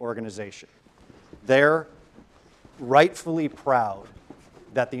safety organization. They're rightfully proud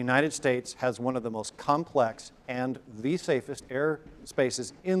that the United States has one of the most complex and the safest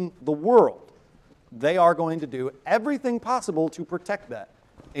airspaces in the world. They are going to do everything possible to protect that,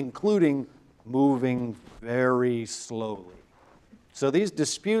 including moving very slowly. So these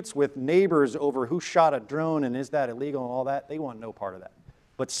disputes with neighbors over who shot a drone and is that illegal and all that, they want no part of that.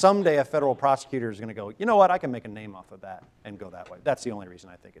 But someday a federal prosecutor is going to go, you know what, I can make a name off of that and go that way. That's the only reason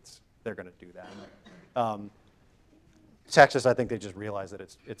I think they're going to do that. Texas, I think they just realized that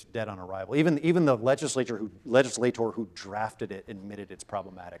it's dead on arrival. Even the legislator who drafted it admitted it's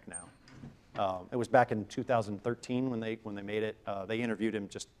problematic now. It was back in 2013 when they made it. They interviewed him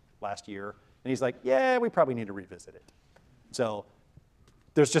just last year, and he's like, yeah, we probably need to revisit it. So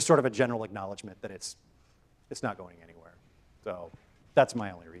there's just sort of a general acknowledgement that it's not going anywhere. So that's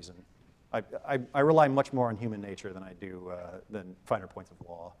my only reason. I rely much more on human nature than I do than finer points of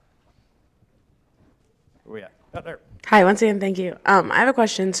law. Where we at? Out there. Hi, once again, thank you. I have a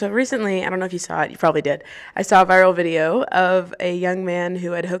question. So recently, I don't know if you saw it, you probably did. I saw a viral video of a young man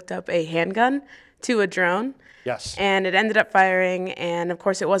who had hooked up a handgun to a drone. Yes. And it ended up firing, and of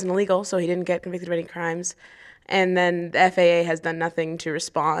course it wasn't illegal, so he didn't get convicted of any crimes. And then the FAA has done nothing to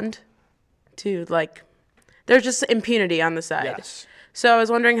respond to, there's just impunity on the side. Yes. So I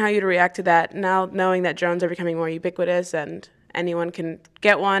was wondering how you'd react to that now, knowing that drones are becoming more ubiquitous and anyone can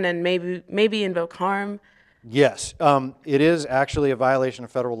get one and maybe invoke harm. Yes, it is actually a violation of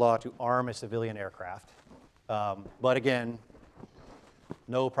federal law to arm a civilian aircraft. But again,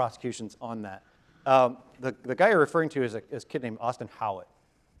 no prosecutions on that. The guy you're referring to is a kid named Austin Howitt.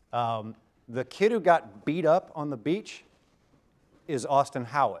 The kid who got beat up on the beach is Austin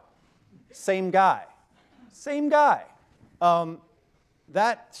Howitt. Same guy. Same guy.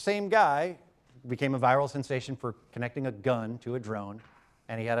 That same guy became a viral sensation for connecting a gun to a drone,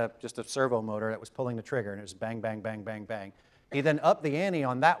 and he had just a servo motor that was pulling the trigger, and it was bang, bang, bang, bang, bang. He then upped the ante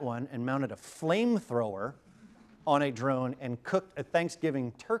on that one and mounted a flamethrower on a drone and cooked a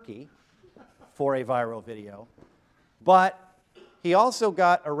Thanksgiving turkey for a viral video. But he also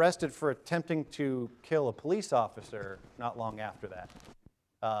got arrested for attempting to kill a police officer not long after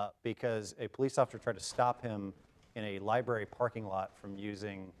that, because a police officer tried to stop him in a library parking lot from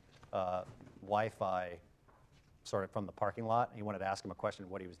using Wi-Fi sort of from the parking lot. He wanted to ask him a question of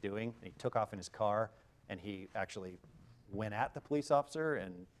what he was doing, and he took off in his car, and he actually went at the police officer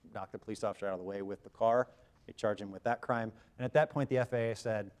and knocked the police officer out of the way with the car. They charged him with that crime, and at that point the FAA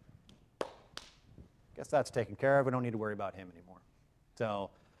said, guess that's taken care of, we don't need to worry about him anymore.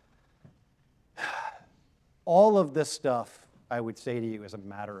 So all of this stuff, I would say to you, is a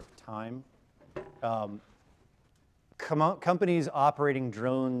matter of time. Companies operating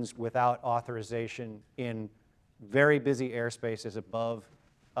drones without authorization in very busy airspaces above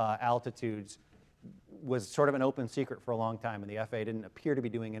altitudes was sort of an open secret for a long time, and the FAA didn't appear to be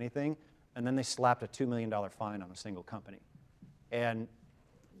doing anything, and then they slapped a $2 million fine on a single company. And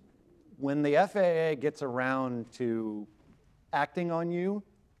when the FAA gets around to acting on you,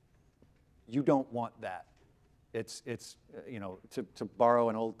 you don't want that. It's to borrow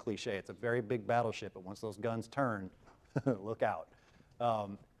an old cliche, it's a very big battleship, but once those guns turn, look out.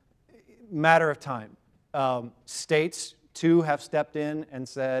 Matter of time. States, too, have stepped in and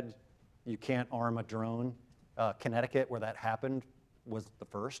said you can't arm a drone. Connecticut, where that happened, was the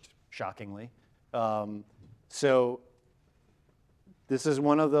first, shockingly. So this is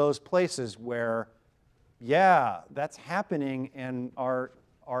one of those places where, yeah, that's happening, and our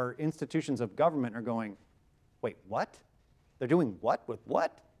institutions of government are going, wait, what? They're doing what with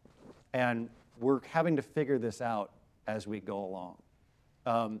what? And we're having to figure this out as we go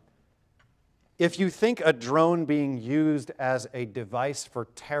along. If you think a drone being used as a device for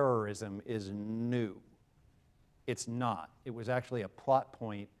terrorism is new, it's not. It was actually a plot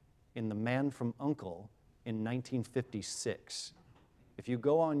point in The Man from U.N.C.L.E. in 1956. If you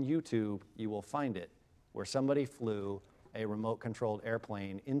go on YouTube, you will find it, where somebody flew a remote-controlled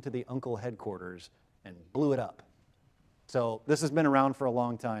airplane into the U.N.C.L.E. headquarters and blew it up. So this has been around for a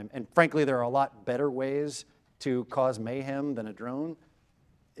long time, and frankly, there are a lot better ways to cause mayhem than a drone.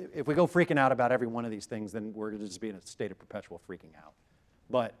 If we go freaking out about every one of these things, then we're going to just be in a state of perpetual freaking out.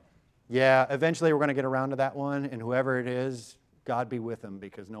 But yeah, eventually we're going to get around to that one, and whoever it is, God be with them,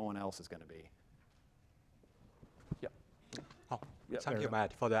 because no one else is going to be. Yeah. Oh, yeah, thank you,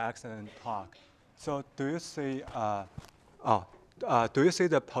 Matt, for the excellent talk. So do you see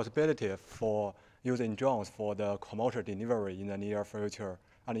the possibility for using drones for the commercial delivery in the near future?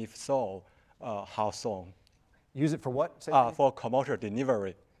 And if so, how soon? Use it for what? For commercial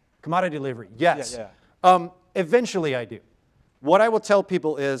delivery. Commodity delivery, yes. Yeah. Eventually I do. What I will tell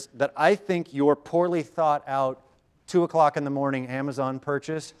people is that I think your poorly thought out 2 o'clock in the morning Amazon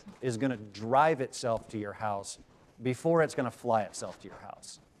purchase is going to drive itself to your house before it's going to fly itself to your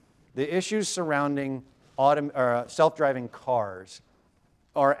house. The issues surrounding self-driving cars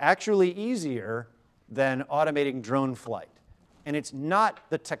are actually easier than automating drone flight. And it's not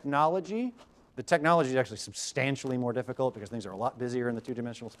the technology. The technology is actually substantially more difficult because things are a lot busier in the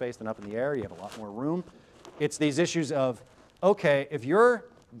two-dimensional space than up in the air. You have a lot more room. It's these issues of, okay, if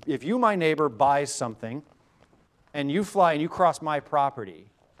you, my neighbor, buys something and you fly and you cross my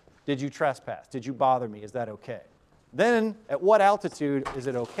property, did you trespass? Did you bother me? Is that okay? Then, at what altitude is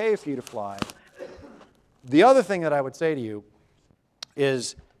it okay for you to fly? The other thing that I would say to you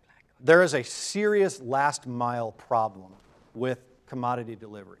is there is a serious last mile problem with commodity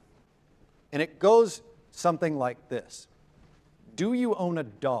delivery. And it goes something like this. Do you own a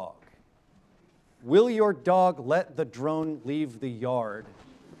dog? Will your dog let the drone leave the yard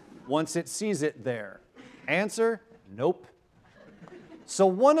once it sees it there? Answer, nope. So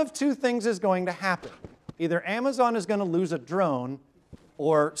one of two things is going to happen. Either Amazon is going to lose a drone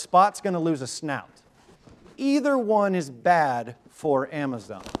or Spot's going to lose a snout. Either one is bad for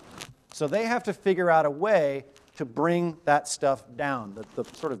Amazon. So they have to figure out a way to bring that stuff down. The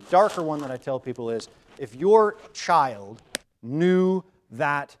sort of darker one that I tell people is, if your child knew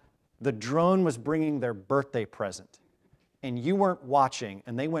that the drone was bringing their birthday present and you weren't watching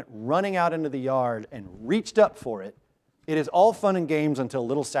and they went running out into the yard and reached up for it, it is all fun and games until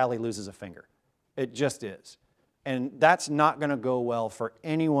little Sally loses a finger. It just is. And that's not going to go well for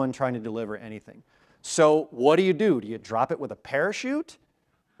anyone trying to deliver anything. So what do? Do you drop it with a parachute?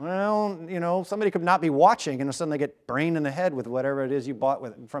 Well, you know, somebody could not be watching and all of a sudden they get brained in the head with whatever it is you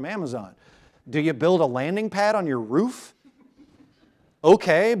bought from Amazon. Do you build a landing pad on your roof?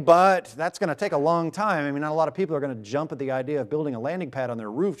 Okay, but that's going to take a long time. I mean, not a lot of people are going to jump at the idea of building a landing pad on their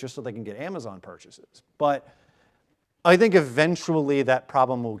roof just so they can get Amazon purchases. But I think eventually that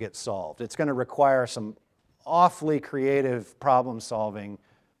problem will get solved. It's going to require some awfully creative problem solving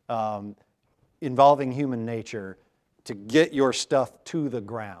involving human nature to get your stuff to the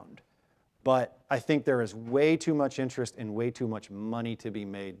ground. But I think there is way too much interest and way too much money to be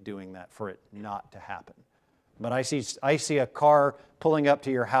made doing that for it not to happen. But I see a car pulling up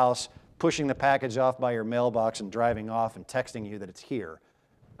to your house, pushing the package off by your mailbox and driving off and texting you that it's here.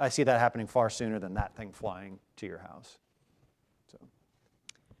 I see that happening far sooner than that thing flying to your house. So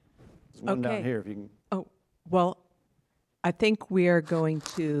there's one down here if you can. Oh, well, I think we are going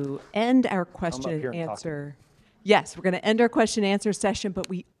to end our question and answer. Yes, we're going to end our question and answer session, but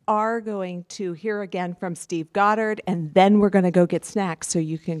we are going to hear again from Steve Goddard, and then we're going to go get snacks so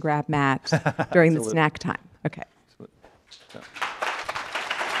you can grab Matt during the snack time. Okay.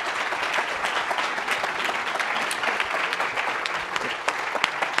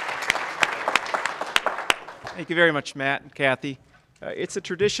 Thank you very much, Matt and Kathy. It's a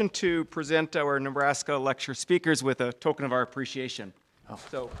tradition to present our Nebraska lecture speakers with a token of our appreciation. Oh.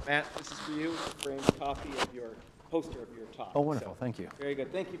 So, Matt, this is for you, a framed copy of your poster of your talk. Oh, wonderful. So, thank you. Very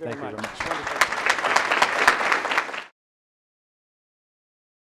good. Thank you very much. Thank you very much. Wonderful.